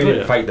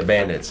didn't fight the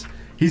bandits.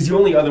 He's the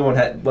only other one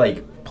that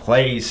like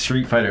plays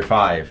Street Fighter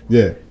 5.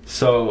 Yeah.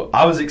 So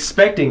I was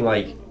expecting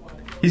like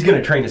he's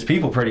gonna train his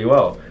people pretty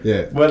well.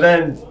 Yeah. But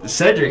then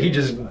Cedric, he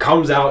just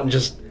comes out and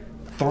just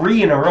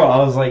 3 in a row.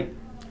 I was like,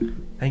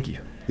 thank you.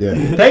 Yeah.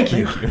 Thank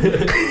you.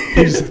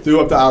 He just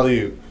threw up the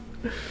alley-oop.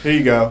 Here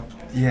you go.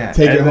 Yeah.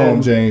 Take it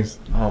home, James.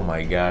 Oh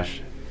my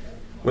gosh.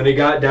 When it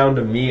got down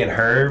to me and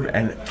Herb,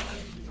 and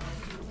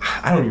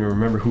I don't even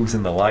remember who's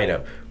in the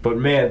lineup, but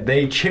man,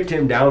 they chipped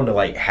him down to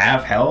like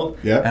half health.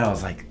 Yeah. And I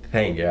was like,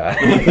 thank God.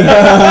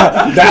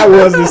 That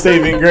was the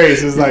saving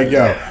grace. It's like,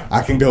 yo,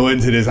 I can go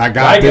into this. I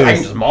got this. I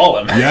can just maul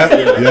him. Yeah.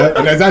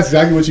 And that's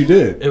exactly what you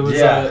did. It was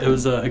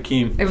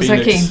Hakeem. It was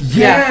Phoenix. Hakeem.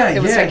 Yeah,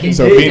 it was Hakeem.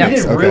 So he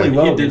Phoenix, did really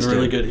well. He did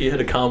really good. He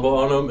hit a combo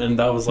on him, and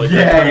that was like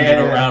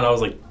around. I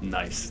was like,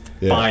 nice.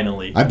 Yeah.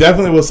 Finally. I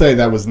definitely will say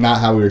that was not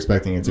how we were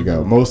expecting it to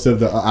go. Most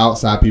of the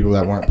outside people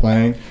that weren't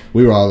playing,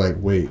 we were all like,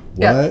 wait,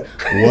 what?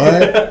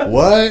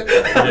 What?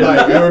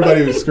 Like,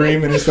 everybody was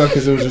screaming and stuff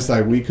because it was just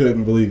like, we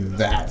couldn't believe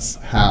that's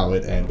how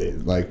it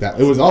ended. Like,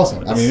 that. It was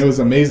awesome. I mean, it was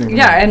amazing.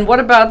 Yeah, and what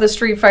about the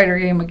Street Fighter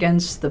game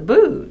against the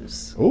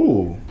Boos?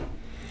 Ooh.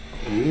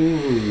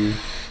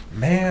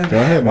 Man.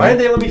 Go ahead, Why man.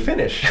 did they let me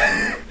finish?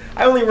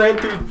 I only ran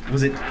through,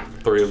 was it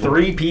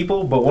three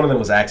people? But one of them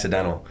was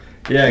accidental.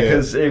 Yeah,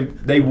 because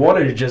they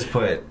wanted to just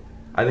put,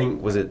 I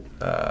think, was it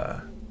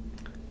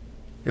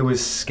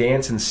was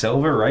Scance and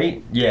Silver,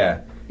 right?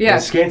 Yeah. Yeah. It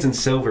was Scance and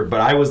Silver, but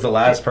I was the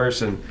last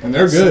person. And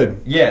they're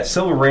good. Yeah,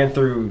 Silver ran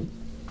through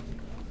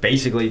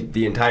basically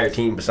the entire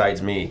team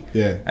besides me.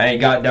 Yeah. And it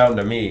got down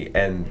to me,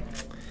 and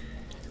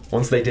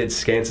once they did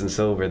Scance and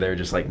Silver, they were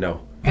just like,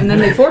 no. And then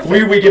they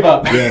forfeit. we give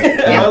up. Yeah.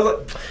 And I was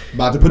like,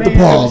 about to put the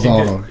paws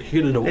on them.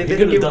 They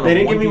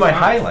didn't give me my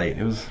highlight.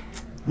 It was...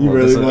 You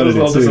really wanted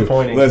it too.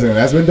 Disappointing. Listen,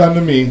 that's been done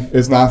to me.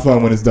 It's not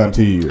fun when it's done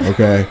to you,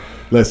 okay?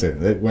 Listen,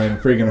 when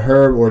freaking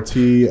Herb or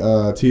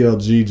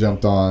TLG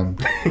jumped on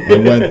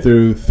and went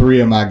through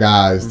 3 of my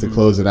guys to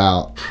close it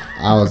out,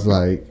 I was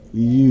like,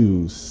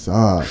 you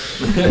suck.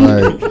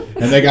 Like,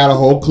 and they got a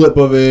whole clip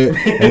of it,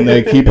 and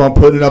they keep on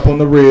putting it up on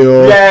the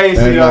reel. Yeah, you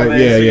see like,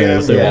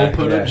 They won't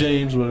put up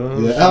James.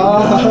 Yeah.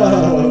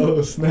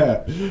 Oh,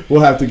 snap.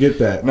 We'll have to get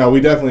that. No,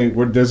 there's going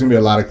to be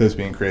a lot of clips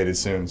being created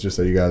soon, just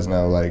so you guys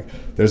know. Like,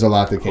 there's a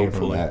lot that came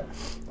from that.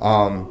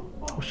 I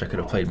wish I could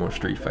have played more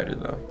Street Fighter,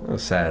 though. That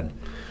was sad.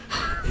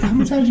 How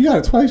many times you got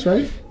it? Twice,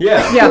 right?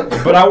 Yeah.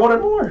 But I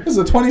wanted more. There's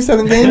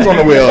 27 games on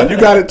the wheel, and you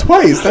got it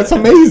twice. That's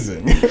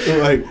amazing.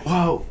 Like,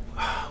 wow.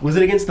 Was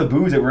it against the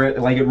Boos? It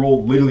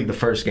rolled literally the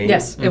first game.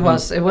 Yes, it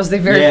was. It was the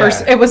very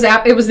first. It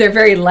was their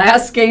very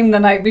last game the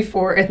night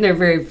before, and their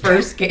very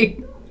first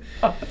game.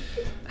 That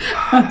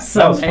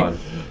was fun.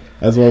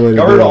 That's one way to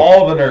got rid of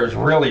all the nerves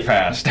really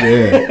fast.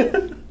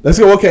 Yeah. Let's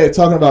go. Okay,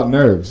 talking about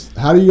nerves.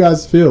 How do you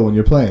guys feel when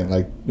you're playing?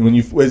 Like,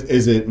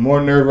 is it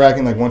more nerve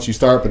wracking? Like once you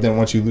start, but then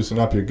once you loosen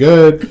up, you're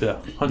good. Yeah,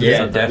 100%.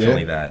 Yeah,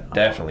 definitely that.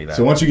 Definitely that.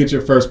 So once you get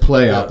your first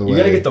play out the way, you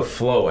gotta get the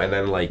flow, and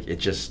then like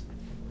it's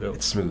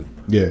smooth.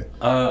 Yeah.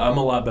 I'm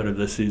a lot better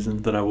this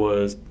season than I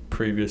was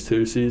previous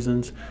 2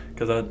 seasons.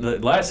 Because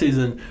last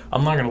season,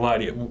 I'm not going to lie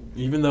to you,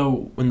 even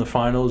though in the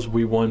finals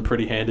we won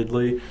pretty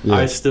handedly,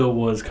 I still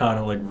was kind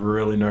of like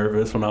really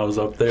nervous when I was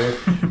up there.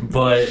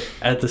 But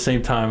at the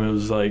same time, it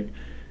was like,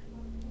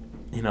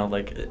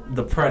 like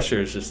the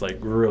pressure is just like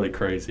really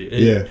crazy.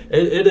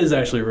 It is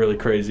actually really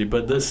crazy.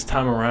 But this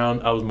time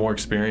around, I was more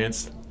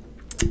experienced.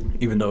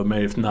 Even though it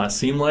may have not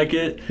seemed like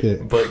it,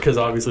 but because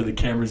obviously the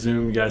camera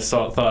zoom, you guys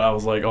thought I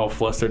was like all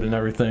flustered and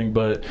everything.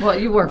 But well,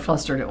 you were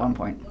flustered at one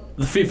point.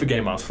 The FIFA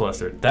game, I was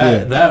flustered.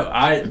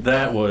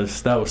 That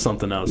was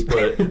something else.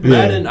 But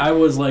Madden, I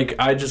was like,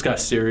 I just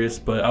got serious,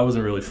 but I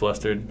wasn't really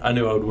flustered. I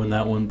knew I would win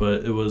that one,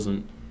 but it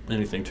wasn't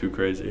anything too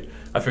crazy.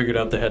 I figured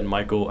out they had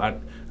Michael. I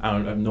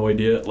have no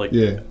idea. Like,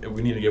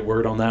 we need to get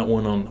word on that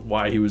one on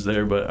why he was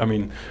there. But I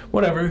mean,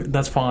 whatever.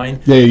 That's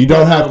fine. Yeah, you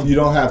don't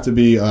have to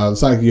be.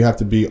 It's not like you have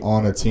to be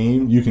on a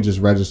team. You can just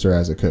register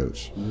as a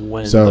coach.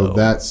 When? So though?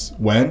 that's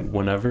when.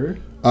 Whenever.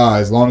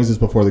 As long as it's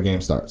before the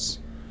game starts.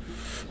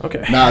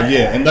 Okay. Now,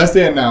 yeah, unless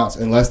they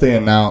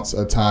announce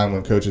a time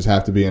when coaches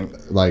have to be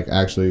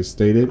actually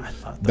stated.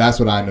 That's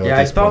what I know. Yeah,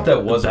 I thought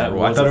that was a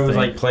rule. I thought it was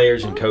like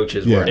players and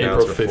coaches were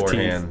announced April 15th.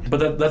 beforehand.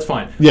 But that's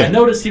fine. Yeah. I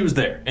noticed he was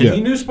there, and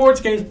he knew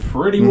sports games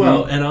pretty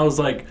well. And I was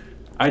like,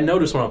 I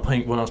noticed when I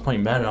was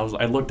playing Madden,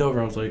 I looked over,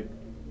 and I was like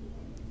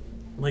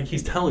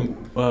he's telling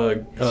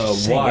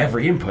why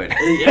every input.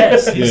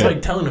 Yes, he's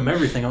like telling him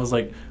everything. I was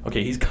like,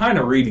 okay, he's kind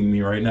of reading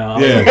me right now.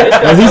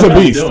 Yeah, he's a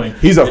beast.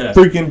 He's a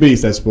freaking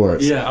beast at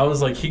sports. Yeah, I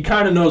was like, he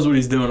kind of knows what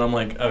he's doing. I'm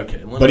like,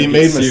 okay. But he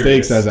made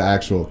mistakes as an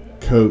actual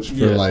coach for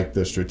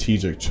the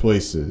strategic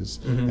choices,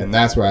 and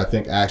that's where I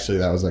think actually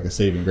that was like a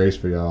saving grace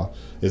for y'all,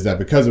 is that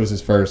because it was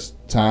his first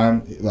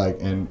time,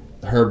 and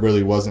Herb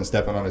really wasn't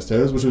stepping on his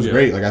toes, which was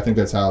great. Like, I think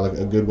that's how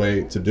a good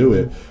way to do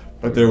it.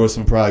 But there was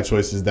some probably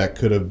choices that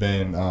could have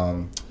been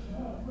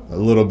a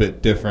little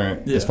bit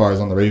different as far as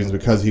on the Ravens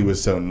because he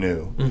was so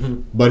new.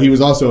 But he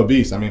was also a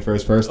beast. I mean, for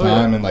his first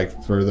time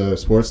and for the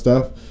sports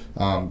stuff,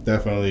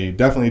 definitely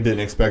didn't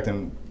expect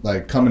him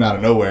coming out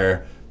of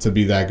nowhere to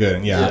be that good.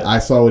 And I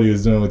saw what he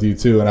was doing with you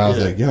too, and I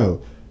was like,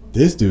 yo,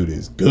 this dude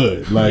is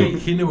good. Like,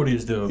 he knew what he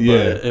was doing.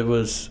 But it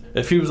was,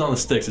 if he was on the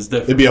sticks, it's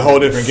different. It'd be a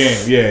whole different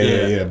game.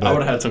 Yeah. But I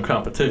would have had some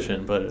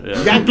competition, but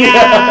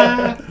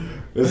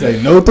This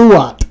ain't no to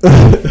what.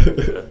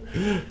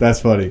 That's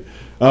funny.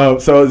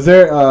 So is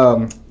there?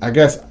 I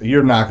guess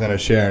you're not going to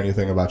share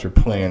anything about your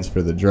plans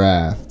for the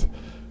draft.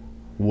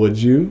 Would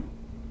you?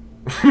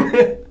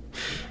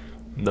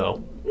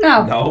 No.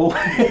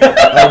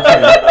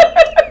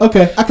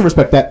 Okay, I can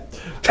respect that.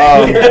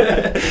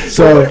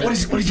 So what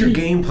is your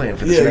game plan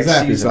for this next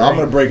exactly. season? So I'm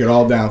going to break it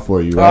all down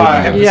for you. Right?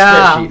 I have the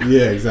spreadsheet.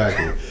 Yeah,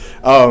 exactly.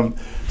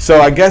 So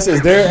I guess,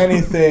 is there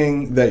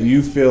anything that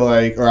you feel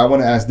like, or I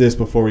want to ask this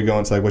before we go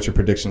into what your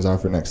predictions are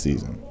for next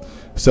season.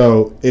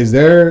 So is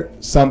there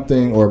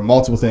something or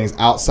multiple things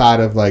outside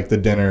of the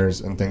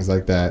dinners and things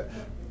like that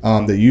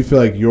that you feel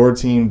like your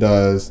team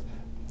does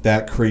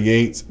that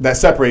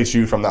separates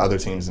you from the other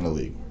teams in the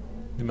league?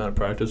 The amount of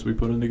practice we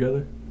put in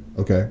together.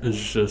 Okay.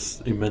 It's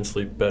just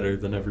immensely better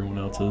than everyone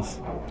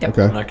else's. Yep.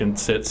 Okay. And I can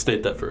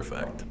state that for a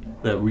fact,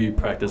 that we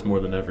practice more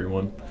than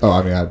everyone. Oh,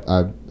 I mean,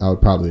 I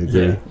would probably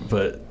agree. Yeah,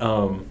 but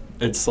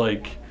it's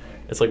like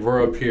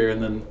we're up here,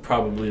 and then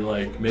probably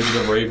maybe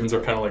the Ravens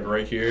are kind of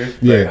right here.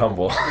 Very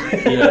humble.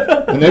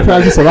 Yeah. And they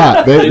practice a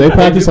lot. They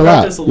practice a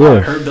lot. Yeah.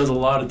 Herb does a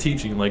lot of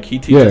teaching. He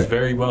teaches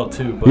very well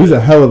too. But he's a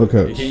hell of a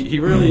coach. He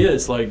really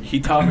is. He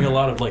taught me a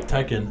lot of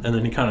Tekken, and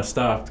then he kind of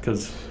stopped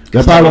because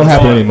that probably won't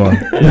happen anymore.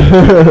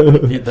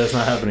 That's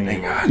not happening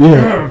anymore.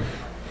 Yeah.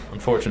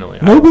 Unfortunately.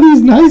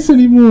 Nobody's nice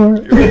anymore.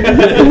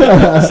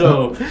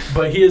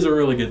 But he is a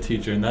really good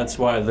teacher, and that's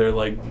why they're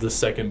the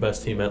second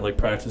best team at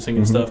practicing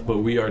and stuff. But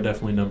we are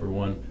definitely number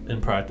one in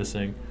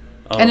practicing,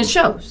 and it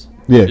shows.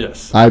 Yeah.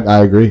 Yes. I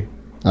agree.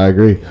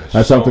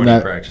 That's something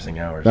that practicing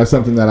hours. That's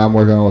something that I'm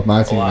working on with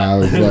my team now.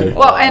 Is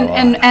well,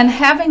 and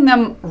having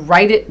them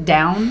write it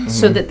down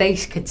so that they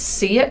could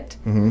see it.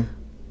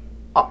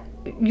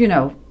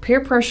 Peer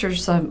pressure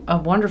is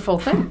a wonderful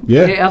thing.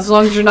 Yeah. As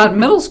long as you're not in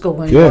middle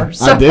school anymore. Yeah,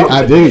 So.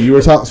 I dig it. You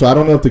were talking. So I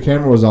don't know if the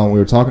camera was on. We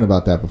were talking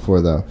about that before,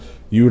 though.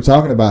 You were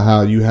talking about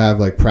how you have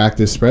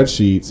practice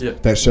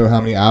spreadsheets that show how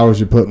many hours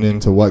you're putting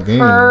into what games.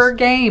 Per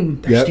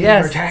game. Yep.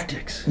 Yes. Our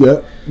tactics.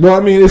 Yep. Well,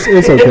 I mean, it's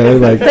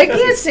okay. They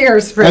can't see our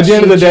spreadsheet. At the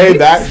end of the day,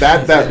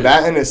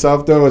 that in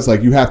itself, though, it's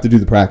you have to do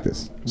the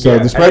practice. So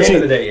the spreadsheet, at the end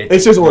of the day,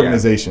 it's just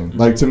organization.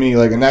 To me,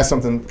 and that's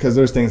something, because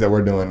there's things that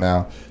we're doing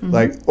now.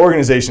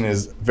 Organization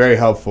is very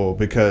helpful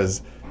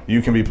because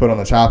you can be put on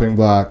the chopping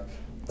block.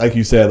 Like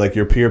you said,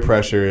 your peer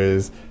pressure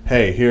is,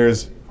 hey,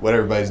 here's what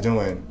everybody's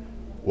doing.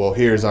 Well,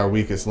 here's our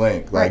weakest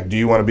link. Do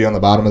you want to be on the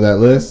bottom of that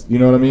list? You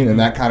know what I mean? And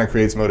that kind of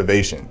creates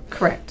motivation.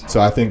 Correct. So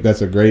I think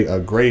that's a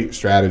great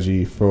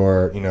strategy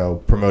for,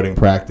 promoting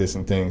practice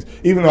and things.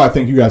 Even though I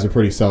think you guys are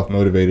pretty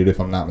self-motivated,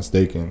 if I'm not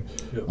mistaken.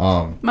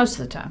 Most of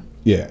the time.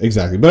 Yeah,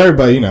 exactly. But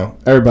everybody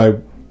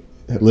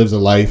lives a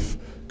life,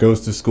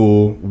 goes to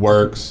school,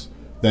 works,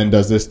 then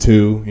does this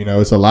too.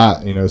 It's a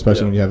lot,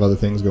 especially when you have other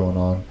things going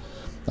on.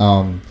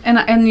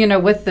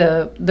 And with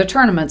the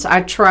tournaments,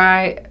 I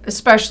try,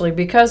 especially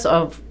because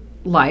of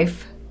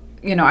life,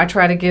 I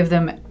try to give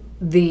them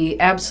the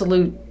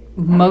absolute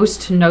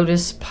most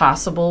notice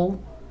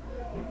possible.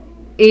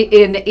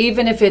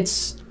 Even if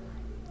it's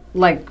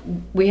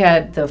we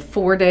had the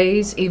 4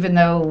 days, even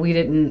though we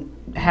didn't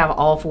have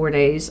all 4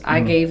 days, I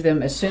gave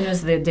them, as soon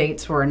as the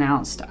dates were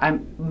announced, I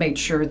made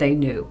sure they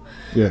knew.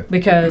 Yeah.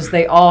 Because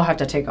they all have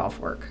to take off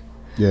work.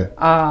 Yeah.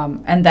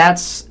 And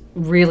that's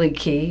really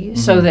key,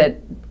 so that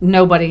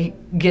nobody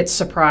gets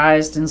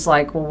surprised and is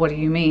like, well, what do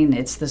you mean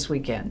it's this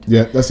weekend?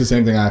 Yeah, that's the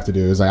same thing I have to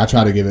do. Is I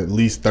try to give at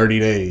least 30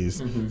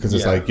 days because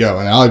it's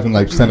and I'll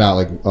even send out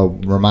a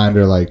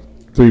reminder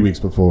 3 weeks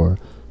before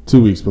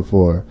 2 weeks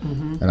before.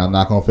 And I'm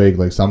not gonna fake.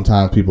 Like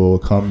sometimes people will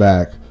come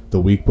back the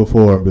week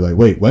before and be like,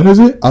 "Wait, when is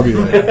it?" I'll be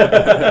like,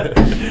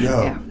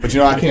 "Yo," but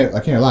I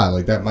can't lie.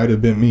 Like that might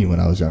have been me when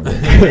I was younger.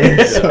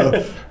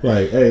 So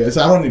like, hey,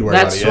 so I don't need to worry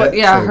about it yet.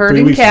 Yeah, so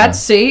herding cats.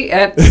 See,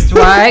 that's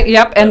right.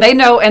 Yep, and they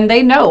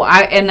know.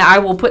 I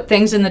will put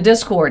things in the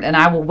Discord, and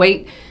I will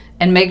wait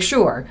and make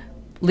sure.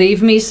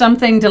 Leave me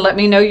something to let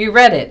me know you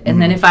read it,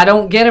 and then if I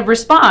don't get a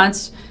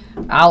response,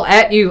 I'll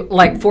at you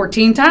like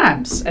 14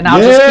 times, and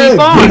I'll just keep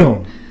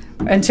on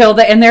until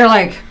they're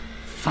like,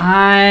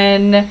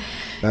 fine.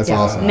 That's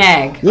awesome.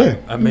 Nag. Yeah.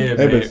 I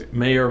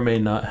may or may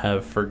not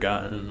have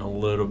forgotten a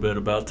little bit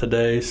about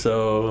today,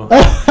 so.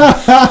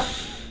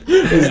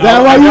 Is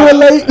that why you were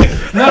late?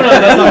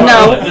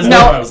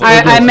 No,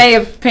 I may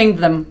have pinged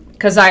them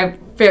because I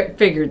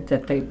figured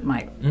that they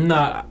might.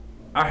 Nah,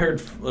 I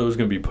heard it was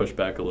going to be pushed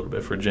back a little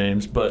bit for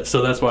James, but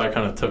so that's why I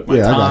kind of took my I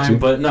got time. you.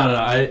 But no,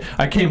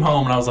 I came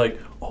home and I was like,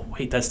 oh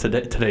wait, that's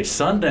today's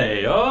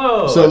Sunday.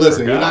 Oh, so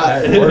listen, you're not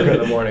I work in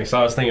the morning, so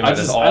I was thinking about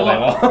this all day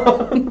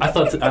long. I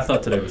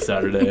thought today was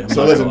Saturday.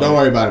 So listen, don't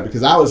worry about it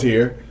because I was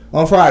here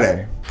on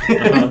Friday,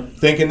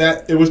 thinking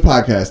that it was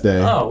podcast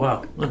day. Oh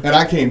wow! And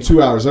I came 2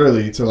 hours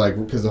early to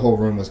because the whole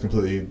room was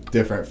completely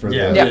different for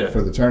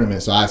the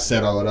tournament. So I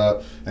set all it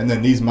up, and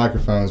then these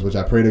microphones, which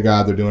I pray to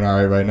God they're doing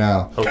all right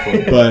now.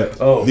 Hopefully.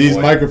 But these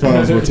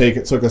microphones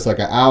took us like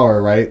an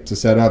hour, right, to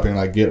set up and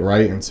like get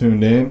right and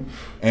tuned in,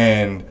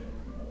 and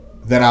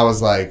then I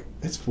was like,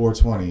 it's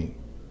 4:20.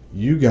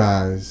 You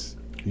guys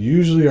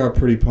usually are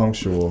pretty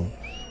punctual.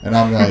 And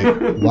I'm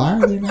like, why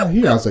are they not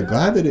here? I was like,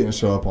 glad they didn't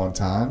show up on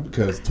time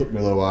because it took me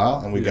a little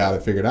while and we got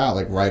it figured out,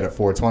 like right at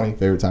 4:20,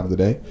 favorite time of the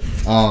day.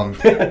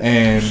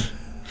 And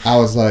I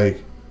was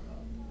like,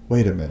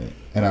 wait a minute.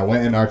 And I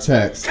went in our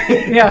text,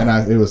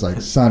 and it was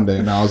like Sunday,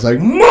 and I was like,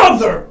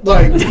 mother!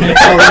 I was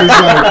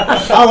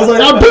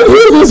like, I've been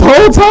here this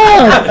whole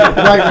time!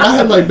 Like, I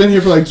had been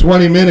here for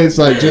 20 minutes,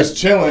 just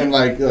chilling,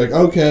 like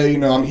okay,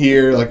 I'm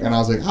here, and I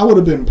was like, I would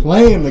have been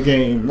playing the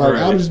game. I would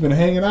have just been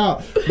hanging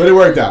out. But it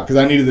worked out, because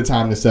I needed the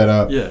time to set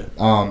up. Yeah.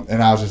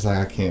 And I was just like,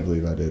 I can't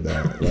believe I did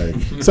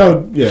that.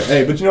 So, yeah,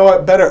 hey, but you know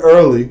what? Better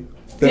early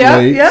than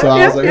late. So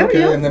I was like,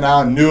 okay, and then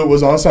I knew it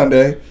was on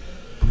Sunday.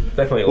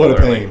 Definitely a little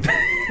little pain.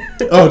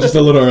 Oh, just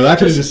a little early. I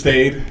could have just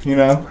stayed,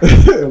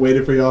 and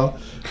waited for y'all.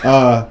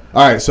 All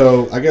right,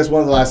 so I guess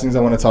one of the last things I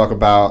want to talk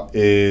about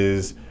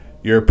is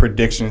your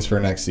predictions for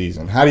next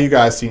season. How do you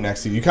guys see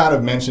next season? You kind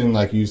of mentioned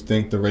you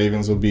think the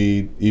Ravens will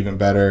be even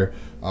better,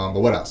 but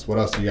what else? What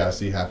else do you guys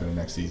see happening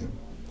next season?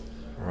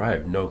 I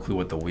have no clue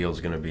what the wheel's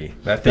going to be.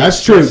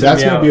 That's true.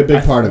 That's going to be a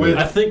big part of it.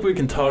 I think we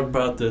can talk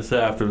about this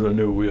after the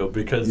new wheel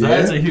because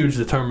that's a huge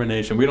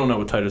determination. We don't know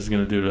what Titus is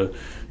going to do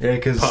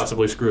to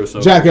possibly screw us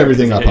up. Jack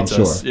everything up, I'm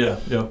sure.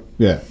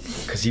 Yeah.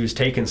 Because he was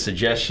taking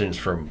suggestions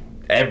from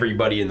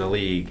everybody in the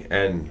league.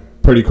 And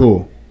pretty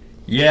cool.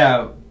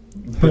 Yeah.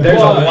 But there's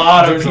a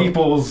lot of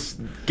people's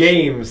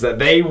games that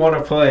they want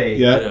to play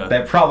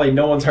that probably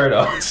no one's heard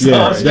of. So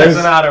I'm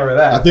stressing out over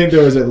that. I think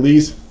there was at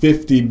least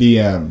 50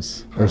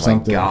 DMs or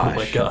something. Oh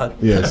my god.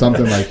 Yeah,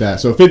 something like that.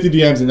 So 50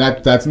 DMs, and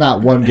that's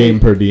not one game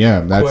per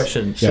DM. That's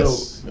question.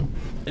 Yes. So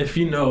if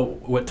you know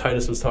what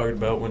Titus was talking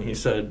about when he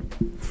said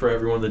for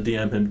everyone to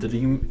DM him, did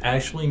he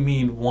actually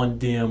mean one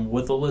DM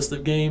with a list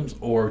of games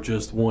or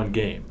just one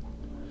game?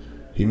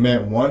 He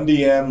meant one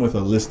DM with a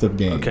list of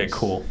games. Okay,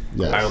 cool.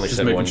 Yes. I only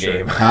said one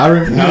game.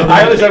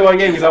 I only said one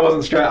game because I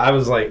wasn't stressed. I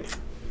was like,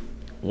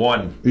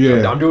 one.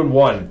 Yeah. I'm doing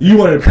one. You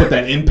wanted to put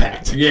that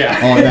impact on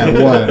that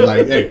one.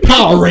 Like, hey,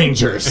 Power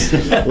Rangers.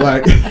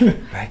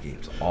 That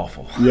game's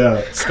awful.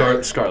 Yeah.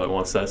 Scarlett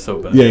wants that so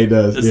bad. Yeah, he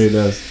does. He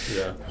does.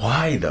 Yeah.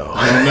 Why, though?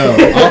 I don't know.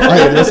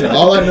 Listen,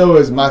 all I know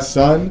is my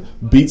son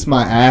beats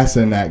my ass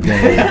in that game.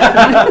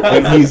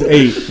 And he's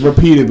 8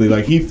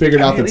 repeatedly. He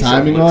figured out the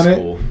timing on it.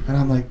 Cool. And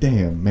I'm like,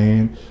 damn,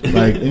 man.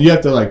 And you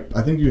have to,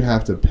 I think you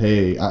have to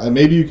pay.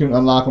 Maybe you can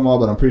unlock them all,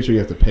 but I'm pretty sure you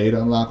have to pay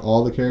to unlock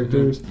all the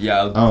characters. Mm-hmm.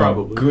 Yeah,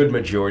 probably. Good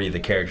majority of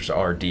the characters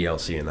are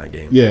DLC in that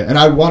game. Yeah, and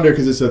I wonder,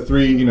 because it's a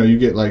 3, you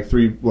get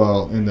 3,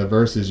 well, in the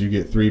verses, you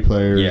get 3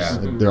 players. Yeah.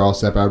 They're all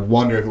separate. I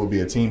wonder if it will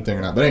be a team thing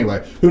or not. But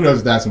anyway, who knows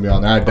if that's going to be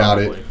on there. I doubt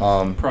it.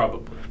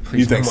 Probably.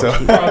 You think so?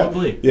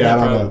 Probably. Yeah,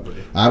 I don't know.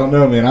 I don't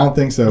know, man. I don't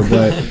think so.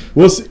 But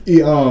we'll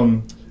see.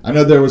 I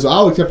know there was. I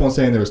always kept on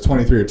saying there was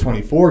 23 or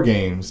 24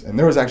 games, and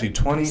there was actually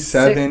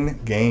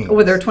 27 games.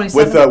 Oh, there were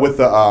 27 with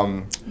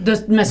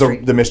the mystery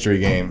the mystery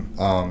game.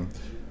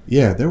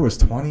 Yeah, there was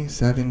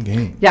 27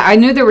 games. Yeah, I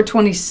knew there were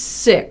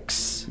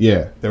 26.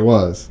 Yeah, there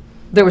was.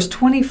 There was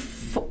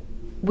 24.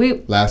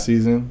 Last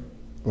season,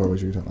 or what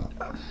you talking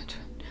about?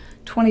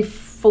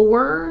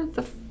 24.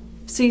 The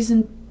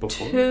season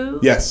before? 2.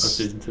 Yes.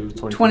 Season 2 was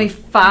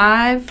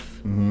 25.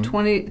 Mm-hmm.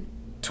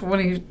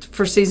 20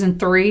 for season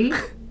 3.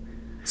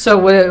 So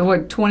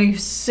what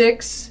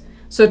 26?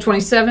 So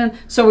 27.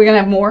 So we're gonna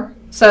have more.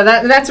 So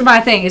that's my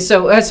thing. Is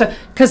so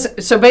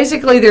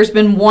basically there's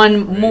been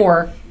one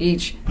more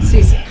each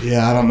season.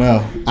 Yeah, I don't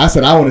know. I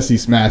said I want to see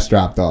Smash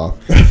dropped off.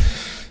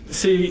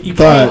 See, you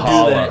But-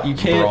 can't do that. You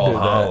can't do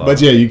that. Brawlhalla.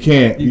 But yeah, you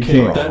can't. You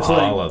can't. That's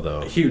Brawlhalla, like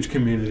though. a huge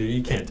community.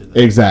 You can't do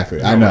that.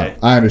 Exactly. I No know. way.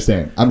 I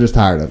understand. I'm just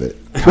tired of it.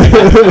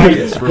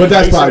 Titus, But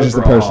that's replace it probably with just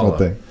a personal Brawlhalla.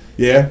 thing.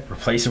 Yeah.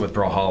 Replace it with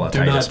Brawlhalla, Do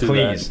Titus, not do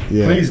please. that.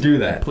 Yeah. Please do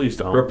that. Please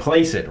don't.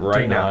 Replace it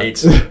right Do now. not.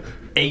 It's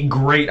a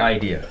great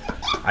idea.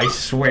 I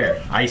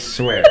swear. I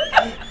swear.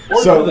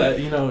 Or So- do that,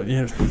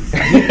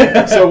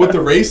 yeah. So with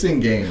the racing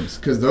games,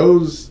 because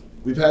those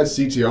we've had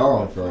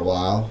CTR on for a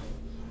while.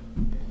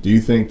 Do you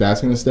think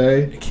that's gonna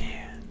stay? It can.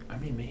 I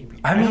mean, maybe.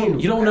 I mean,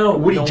 you don't know.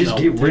 Would he You don't just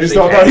know. get rid of Just the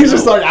don't know. He's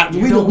just character? like, You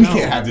we don't we know.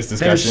 can't have this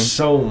There's discussion.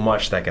 so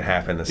much that could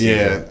happen this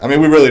Yeah, season. I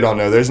mean, we really don't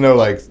know. There's no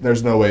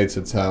way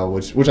to tell,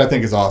 which I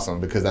think is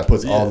awesome because that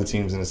puts all the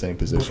teams in the same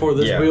position. Before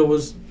this Yeah. wheel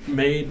was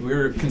made, we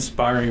were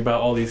conspiring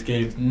about all these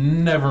games.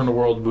 Never in the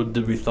world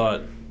did we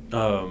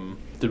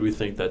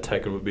think that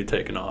Tekken would be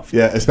taken off.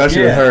 Yeah,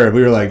 especially with Yeah. her,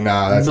 we were like,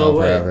 nah, that's No on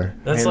way. forever.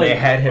 That's and like they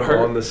had him her-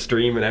 on the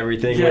stream and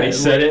everything Yeah, when he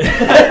said it.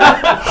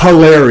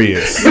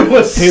 Hilarious. It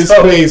was His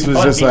so face was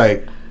just funny.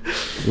 like,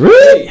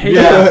 really? Hey,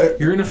 Yeah.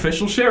 you're an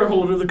official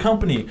shareholder of the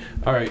company.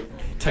 All right,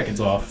 Tekken's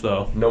off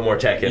though. No more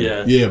Tekken.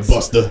 Yeah, Yeah,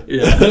 Buster.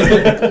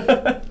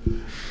 yeah.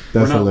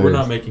 That's we're hilarious.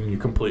 not making you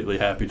completely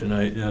happy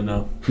tonight. Yeah,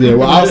 no. Yeah,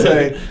 well, I'll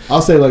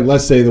say like,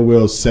 let's say the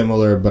wheel's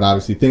similar, but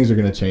obviously things are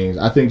going to change.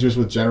 I think just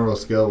with general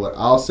skill, what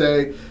I'll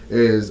say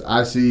is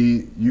I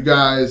see you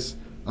guys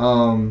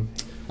doing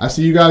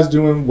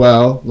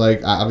well,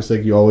 like obviously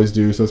like you always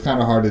do. So it's kind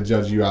of hard to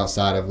judge you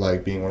outside of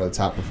like being one of the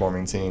top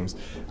performing teams.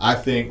 I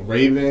think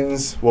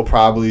Ravens will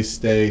probably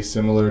stay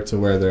similar to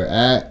where they're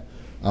at.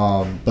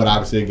 But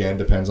obviously, again,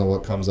 depends on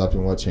what comes up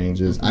and what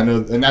changes. I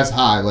know, and that's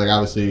high. Like,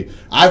 obviously,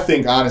 I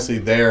think, honestly,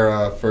 they're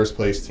a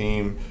first-place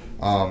team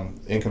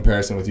in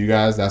comparison with you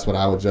guys. That's what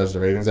I would judge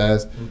the Ravens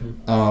as.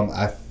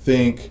 I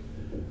think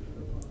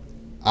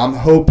I'm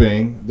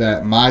hoping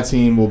that my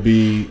team will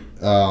be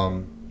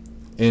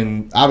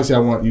obviously, I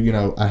want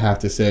I have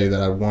to say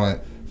that I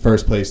want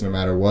first place no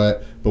matter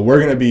what. But we're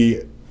going to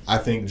be, I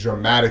think,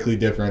 dramatically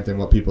different than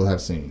what people have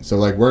seen. So,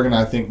 like, we're going to,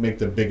 I think, make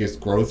the biggest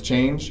growth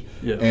change.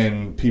 Yeah.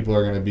 And people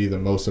are going to be the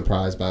most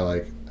surprised by,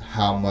 like,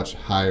 how much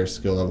higher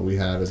skill level we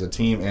have as a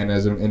team and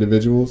as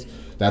individuals.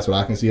 That's what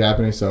I can see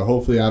happening. So,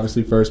 hopefully,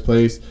 obviously, first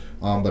place,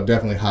 but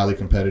definitely highly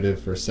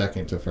competitive for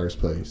second to first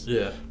place.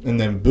 Yeah. And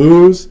then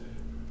Booze,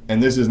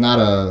 and this is not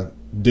a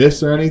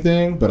diss or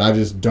anything, but I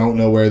just don't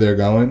know where they're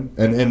going.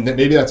 And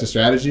maybe that's a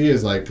strategy,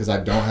 is, like, because I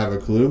don't have a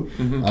clue.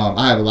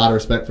 I have a lot of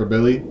respect for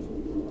Billy.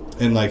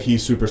 And, like,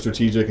 he's super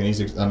strategic, and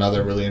he's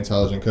another really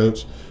intelligent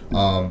coach.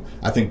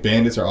 I think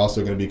Bandits are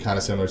also going to be kind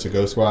of similar to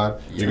Ghost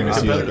Squad. You're going to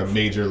see, like, a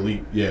major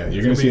leap. Yeah,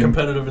 you're going to be see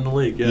competitive in the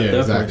league. Yeah, Yeah,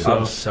 definitely. exactly.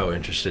 I'm so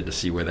interested to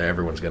see where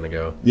everyone's going to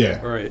go. Yeah.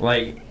 Right.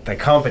 Like, the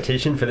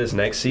competition for this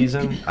next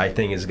season, I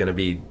think, is going to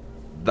be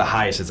the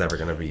highest it's ever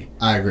going to be.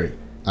 I agree.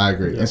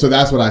 And so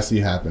that's what I see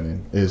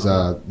happening, is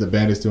the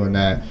Bandits doing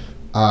that.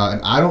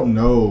 And I don't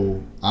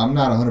know. I'm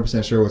not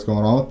 100% sure what's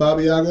going on with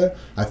Baba Yaga.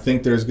 I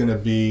think there's going to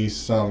be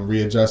some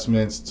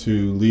readjustments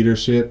to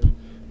leadership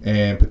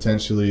and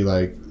potentially,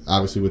 like,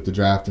 obviously with the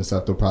draft and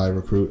stuff, they'll probably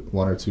recruit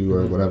one or two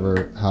or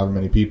whatever, however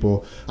many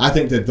people. I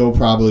think that they'll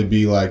probably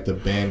be like the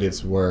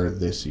Bandits were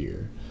this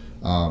year.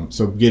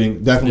 So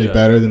getting definitely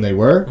better than they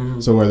were.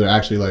 So where they're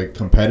actually, like,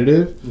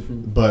 competitive,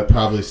 but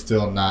probably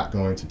still not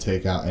going to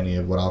take out any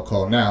of what I'll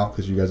call now,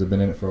 because you guys have been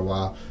in it for a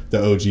while,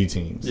 the OG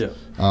teams. Yeah.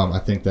 I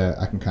think that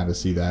I can kind of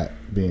see that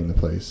being the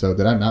place. So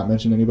did I not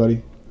mention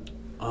anybody?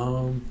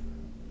 I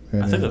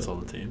think that's all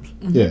the teams.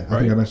 Yeah, I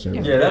think I mentioned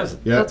everybody.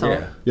 Yeah, that's Yeah.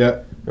 all. Yeah.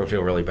 Don't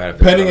feel really bad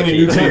if Pending any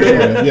new teams.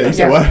 Yeah, you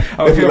said what?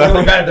 I would feel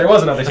really bad if there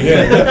was another team.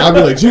 Yeah, I'd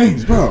be like,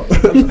 James, bro.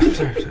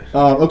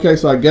 Okay,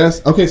 so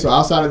so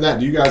outside of that,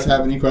 do you guys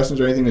have any questions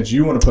or anything that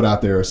you want to put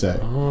out there or say?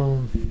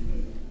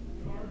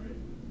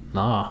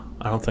 Nah,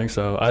 I don't think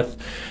so.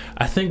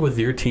 I think with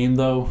your team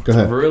though, Go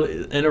ahead.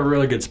 really in a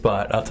really good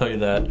spot. I'll tell you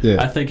that.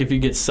 Yeah. I think if you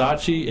get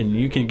Sachi and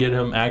you can get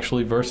him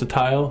actually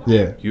versatile,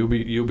 Yeah. you'll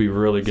be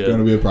really good. It's going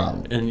to be a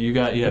problem. And you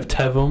have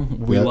Tevim.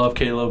 We Yep. love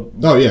Caleb.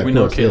 Oh, yeah, we of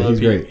know course. Yeah, Caleb. he's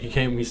great.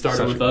 He started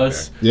Such a with good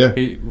us. guy.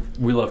 Yeah.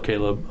 We love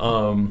Caleb.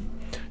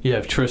 You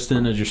have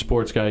Tristan as your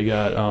sports guy. You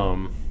got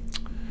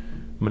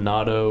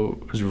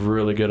Minato is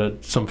really good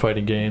at some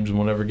fighting games, and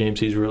whatever games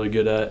he's really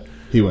good at,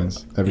 He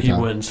wins every he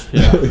time. wins.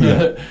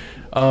 Yeah.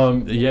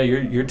 Yeah.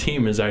 Your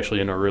team is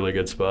actually in a really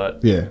good spot.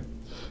 Yeah.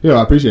 Yeah,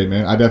 I appreciate it,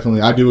 man.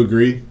 I do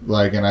agree.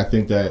 Like, and I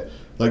think that,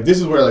 like, this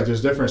is where, like,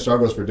 there's different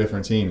struggles for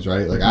different teams,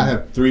 right? Like, I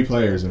have 3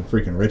 players in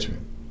freaking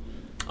Richmond.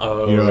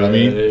 Oh, You know what I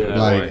mean? Yeah.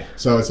 Like,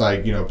 so it's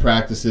like,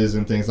 practices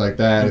and things like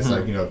that. It's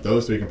like, if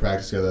those 3 can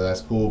practice together,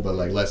 that's cool. But,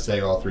 like, let's say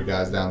all 3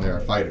 guys down there are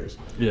fighters.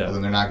 Yeah. Well,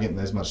 then they're not getting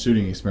as much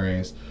shooting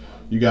experience.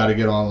 You got to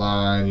get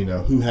online,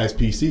 who has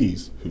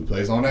PCs, who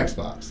plays on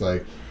Xbox.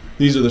 Like,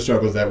 these are the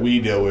struggles that we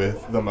deal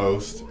with the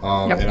most.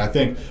 And I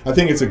think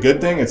it's a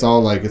good thing. It's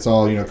all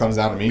comes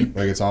down to me.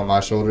 Like, it's on my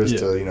shoulders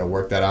to,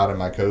 work that out and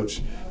my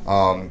coach.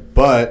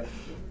 But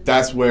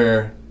that's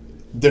where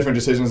different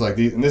decisions like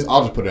these, and this,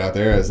 I'll just put it out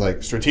there as,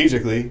 like,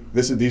 strategically,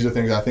 these are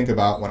things I think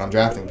about when I'm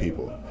drafting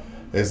people.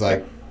 It's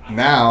like,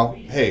 now,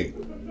 hey,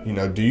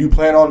 do you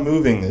plan on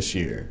moving this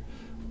year?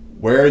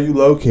 Where are you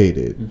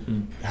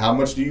located? How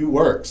much do you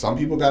work? Some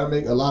people got to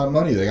make a lot of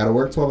money. They got to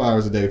work 12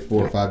 hours a day,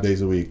 4 or 5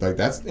 days a week. Like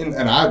that's, and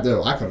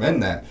I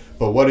commend that.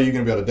 But what are you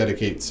going to be able to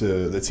dedicate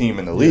to the team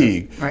in the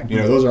league? Right. You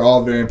know, those are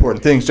all very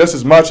important things, just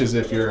as much as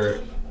if you're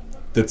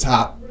the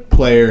top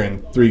player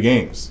in 3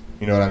 games.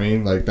 You know what I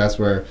mean? Like that's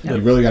where you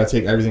really got to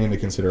take everything into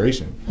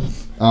consideration.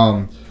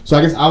 So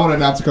I guess I want to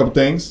announce a couple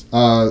things.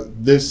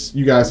 This,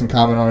 you guys can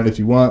comment on it if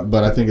you want,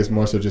 but I think it's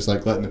more so just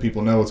like letting the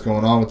people know what's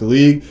going on with the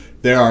league.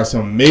 There are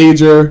some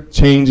major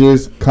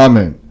changes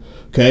coming.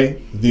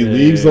 Okay? The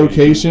league's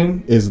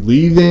location is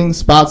leaving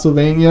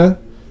Spotsylvania,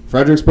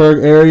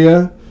 Fredericksburg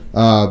area,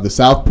 the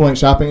South Point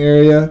shopping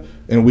area,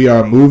 and we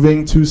are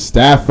moving to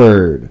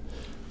Stafford.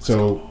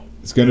 So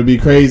it's going to be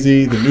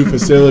crazy. The new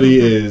facility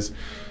is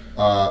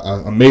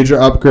a major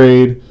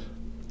upgrade.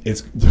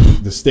 It's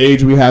the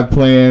stage we have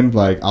planned.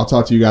 Like, I'll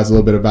talk to you guys a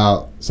little bit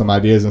about some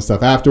ideas and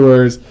stuff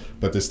afterwards,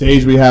 but the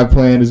stage we have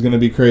planned is going to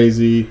be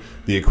crazy.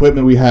 The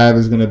equipment we have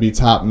is going to be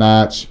top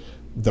notch.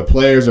 The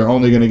players are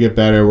only going to get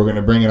better. We're going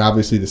to bring in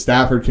obviously the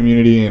Stafford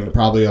community and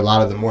probably a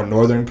lot of the more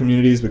northern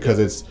communities because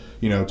it's,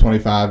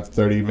 25,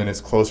 30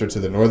 minutes closer to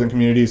the northern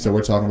community. So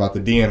we're talking about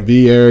the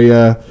DMV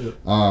area,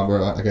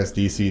 where I guess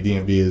DC,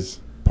 DMV is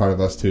part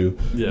of us too.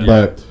 Yeah.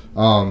 But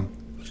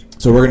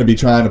so we're going to be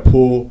trying to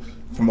pull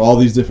from all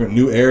these different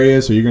new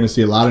areas. So you're going to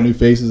see a lot of new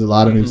faces, a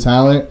lot of new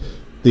talent.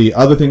 The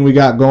other thing we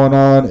got going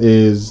on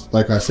is,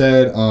 like I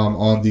said,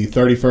 on the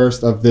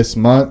 31st of this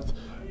month,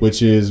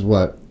 which is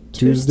what?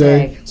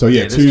 Tuesday. So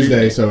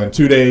Tuesday. So in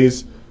 2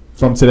 days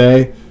from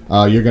today,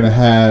 you're going to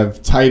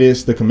have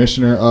Titus, the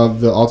commissioner of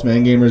the Ultimate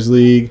Endgamers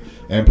League,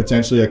 and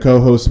potentially a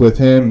co-host with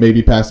him,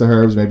 maybe Pastor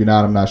Herbs, maybe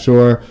not, I'm not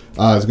sure,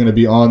 is going to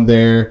be on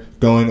there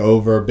going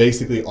over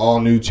basically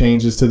all new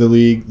changes to the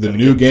league, the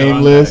new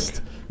game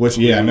list, which,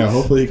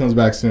 hopefully he comes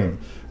back soon.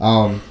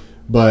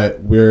 But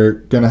we're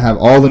going to have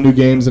all the new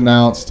games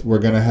announced. We're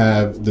going to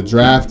have the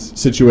draft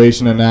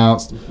situation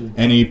announced.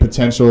 Any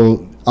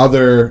potential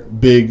other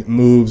big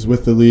moves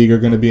with the league are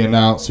going to be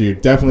announced. So you're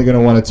definitely going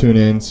to want to tune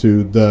in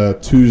to the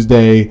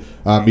Tuesday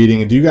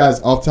meeting. And do you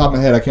guys, off the top of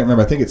my head, I can't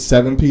remember. I think it's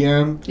 7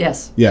 p.m.?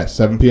 Yes. Yes,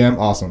 7 p.m.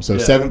 Awesome. So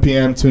 7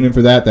 p.m., tune in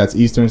for that. That's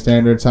Eastern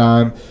Standard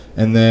Time.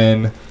 And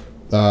then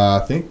I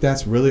think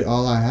that's really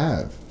all I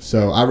have.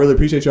 So I really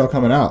appreciate y'all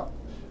coming out.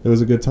 It was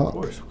a good talk.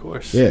 Of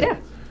course. Yeah.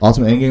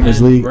 Ultimate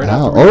Endgamers League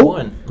out.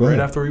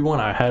 After we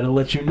won, I had to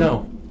let you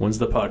know when's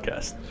the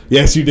podcast.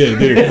 Yes, you did,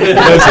 dude.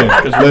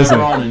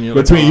 Listen.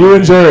 Between you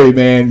and Jerry,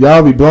 man,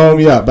 y'all be blowing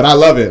me up. But I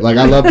love it. Like,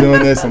 I love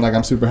doing this, and like,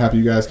 I'm super happy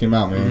you guys came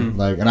out, man.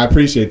 Like, and I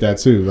appreciate that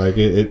too. Like,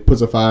 it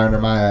puts a fire under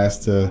my ass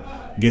to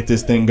get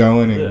this thing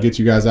going and get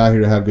you guys out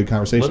here to have good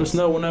conversations. Let us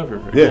know whenever.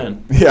 Yeah,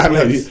 I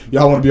know.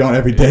 Y'all want to be on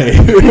every day.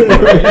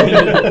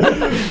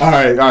 All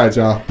right,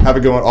 y'all. Have a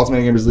good one.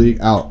 Ultimate Endgamers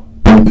League out.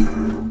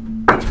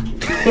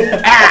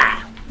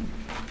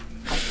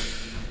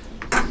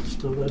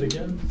 Spill that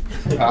again?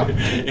 Nah,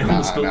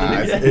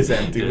 it's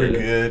empty. We're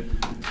good.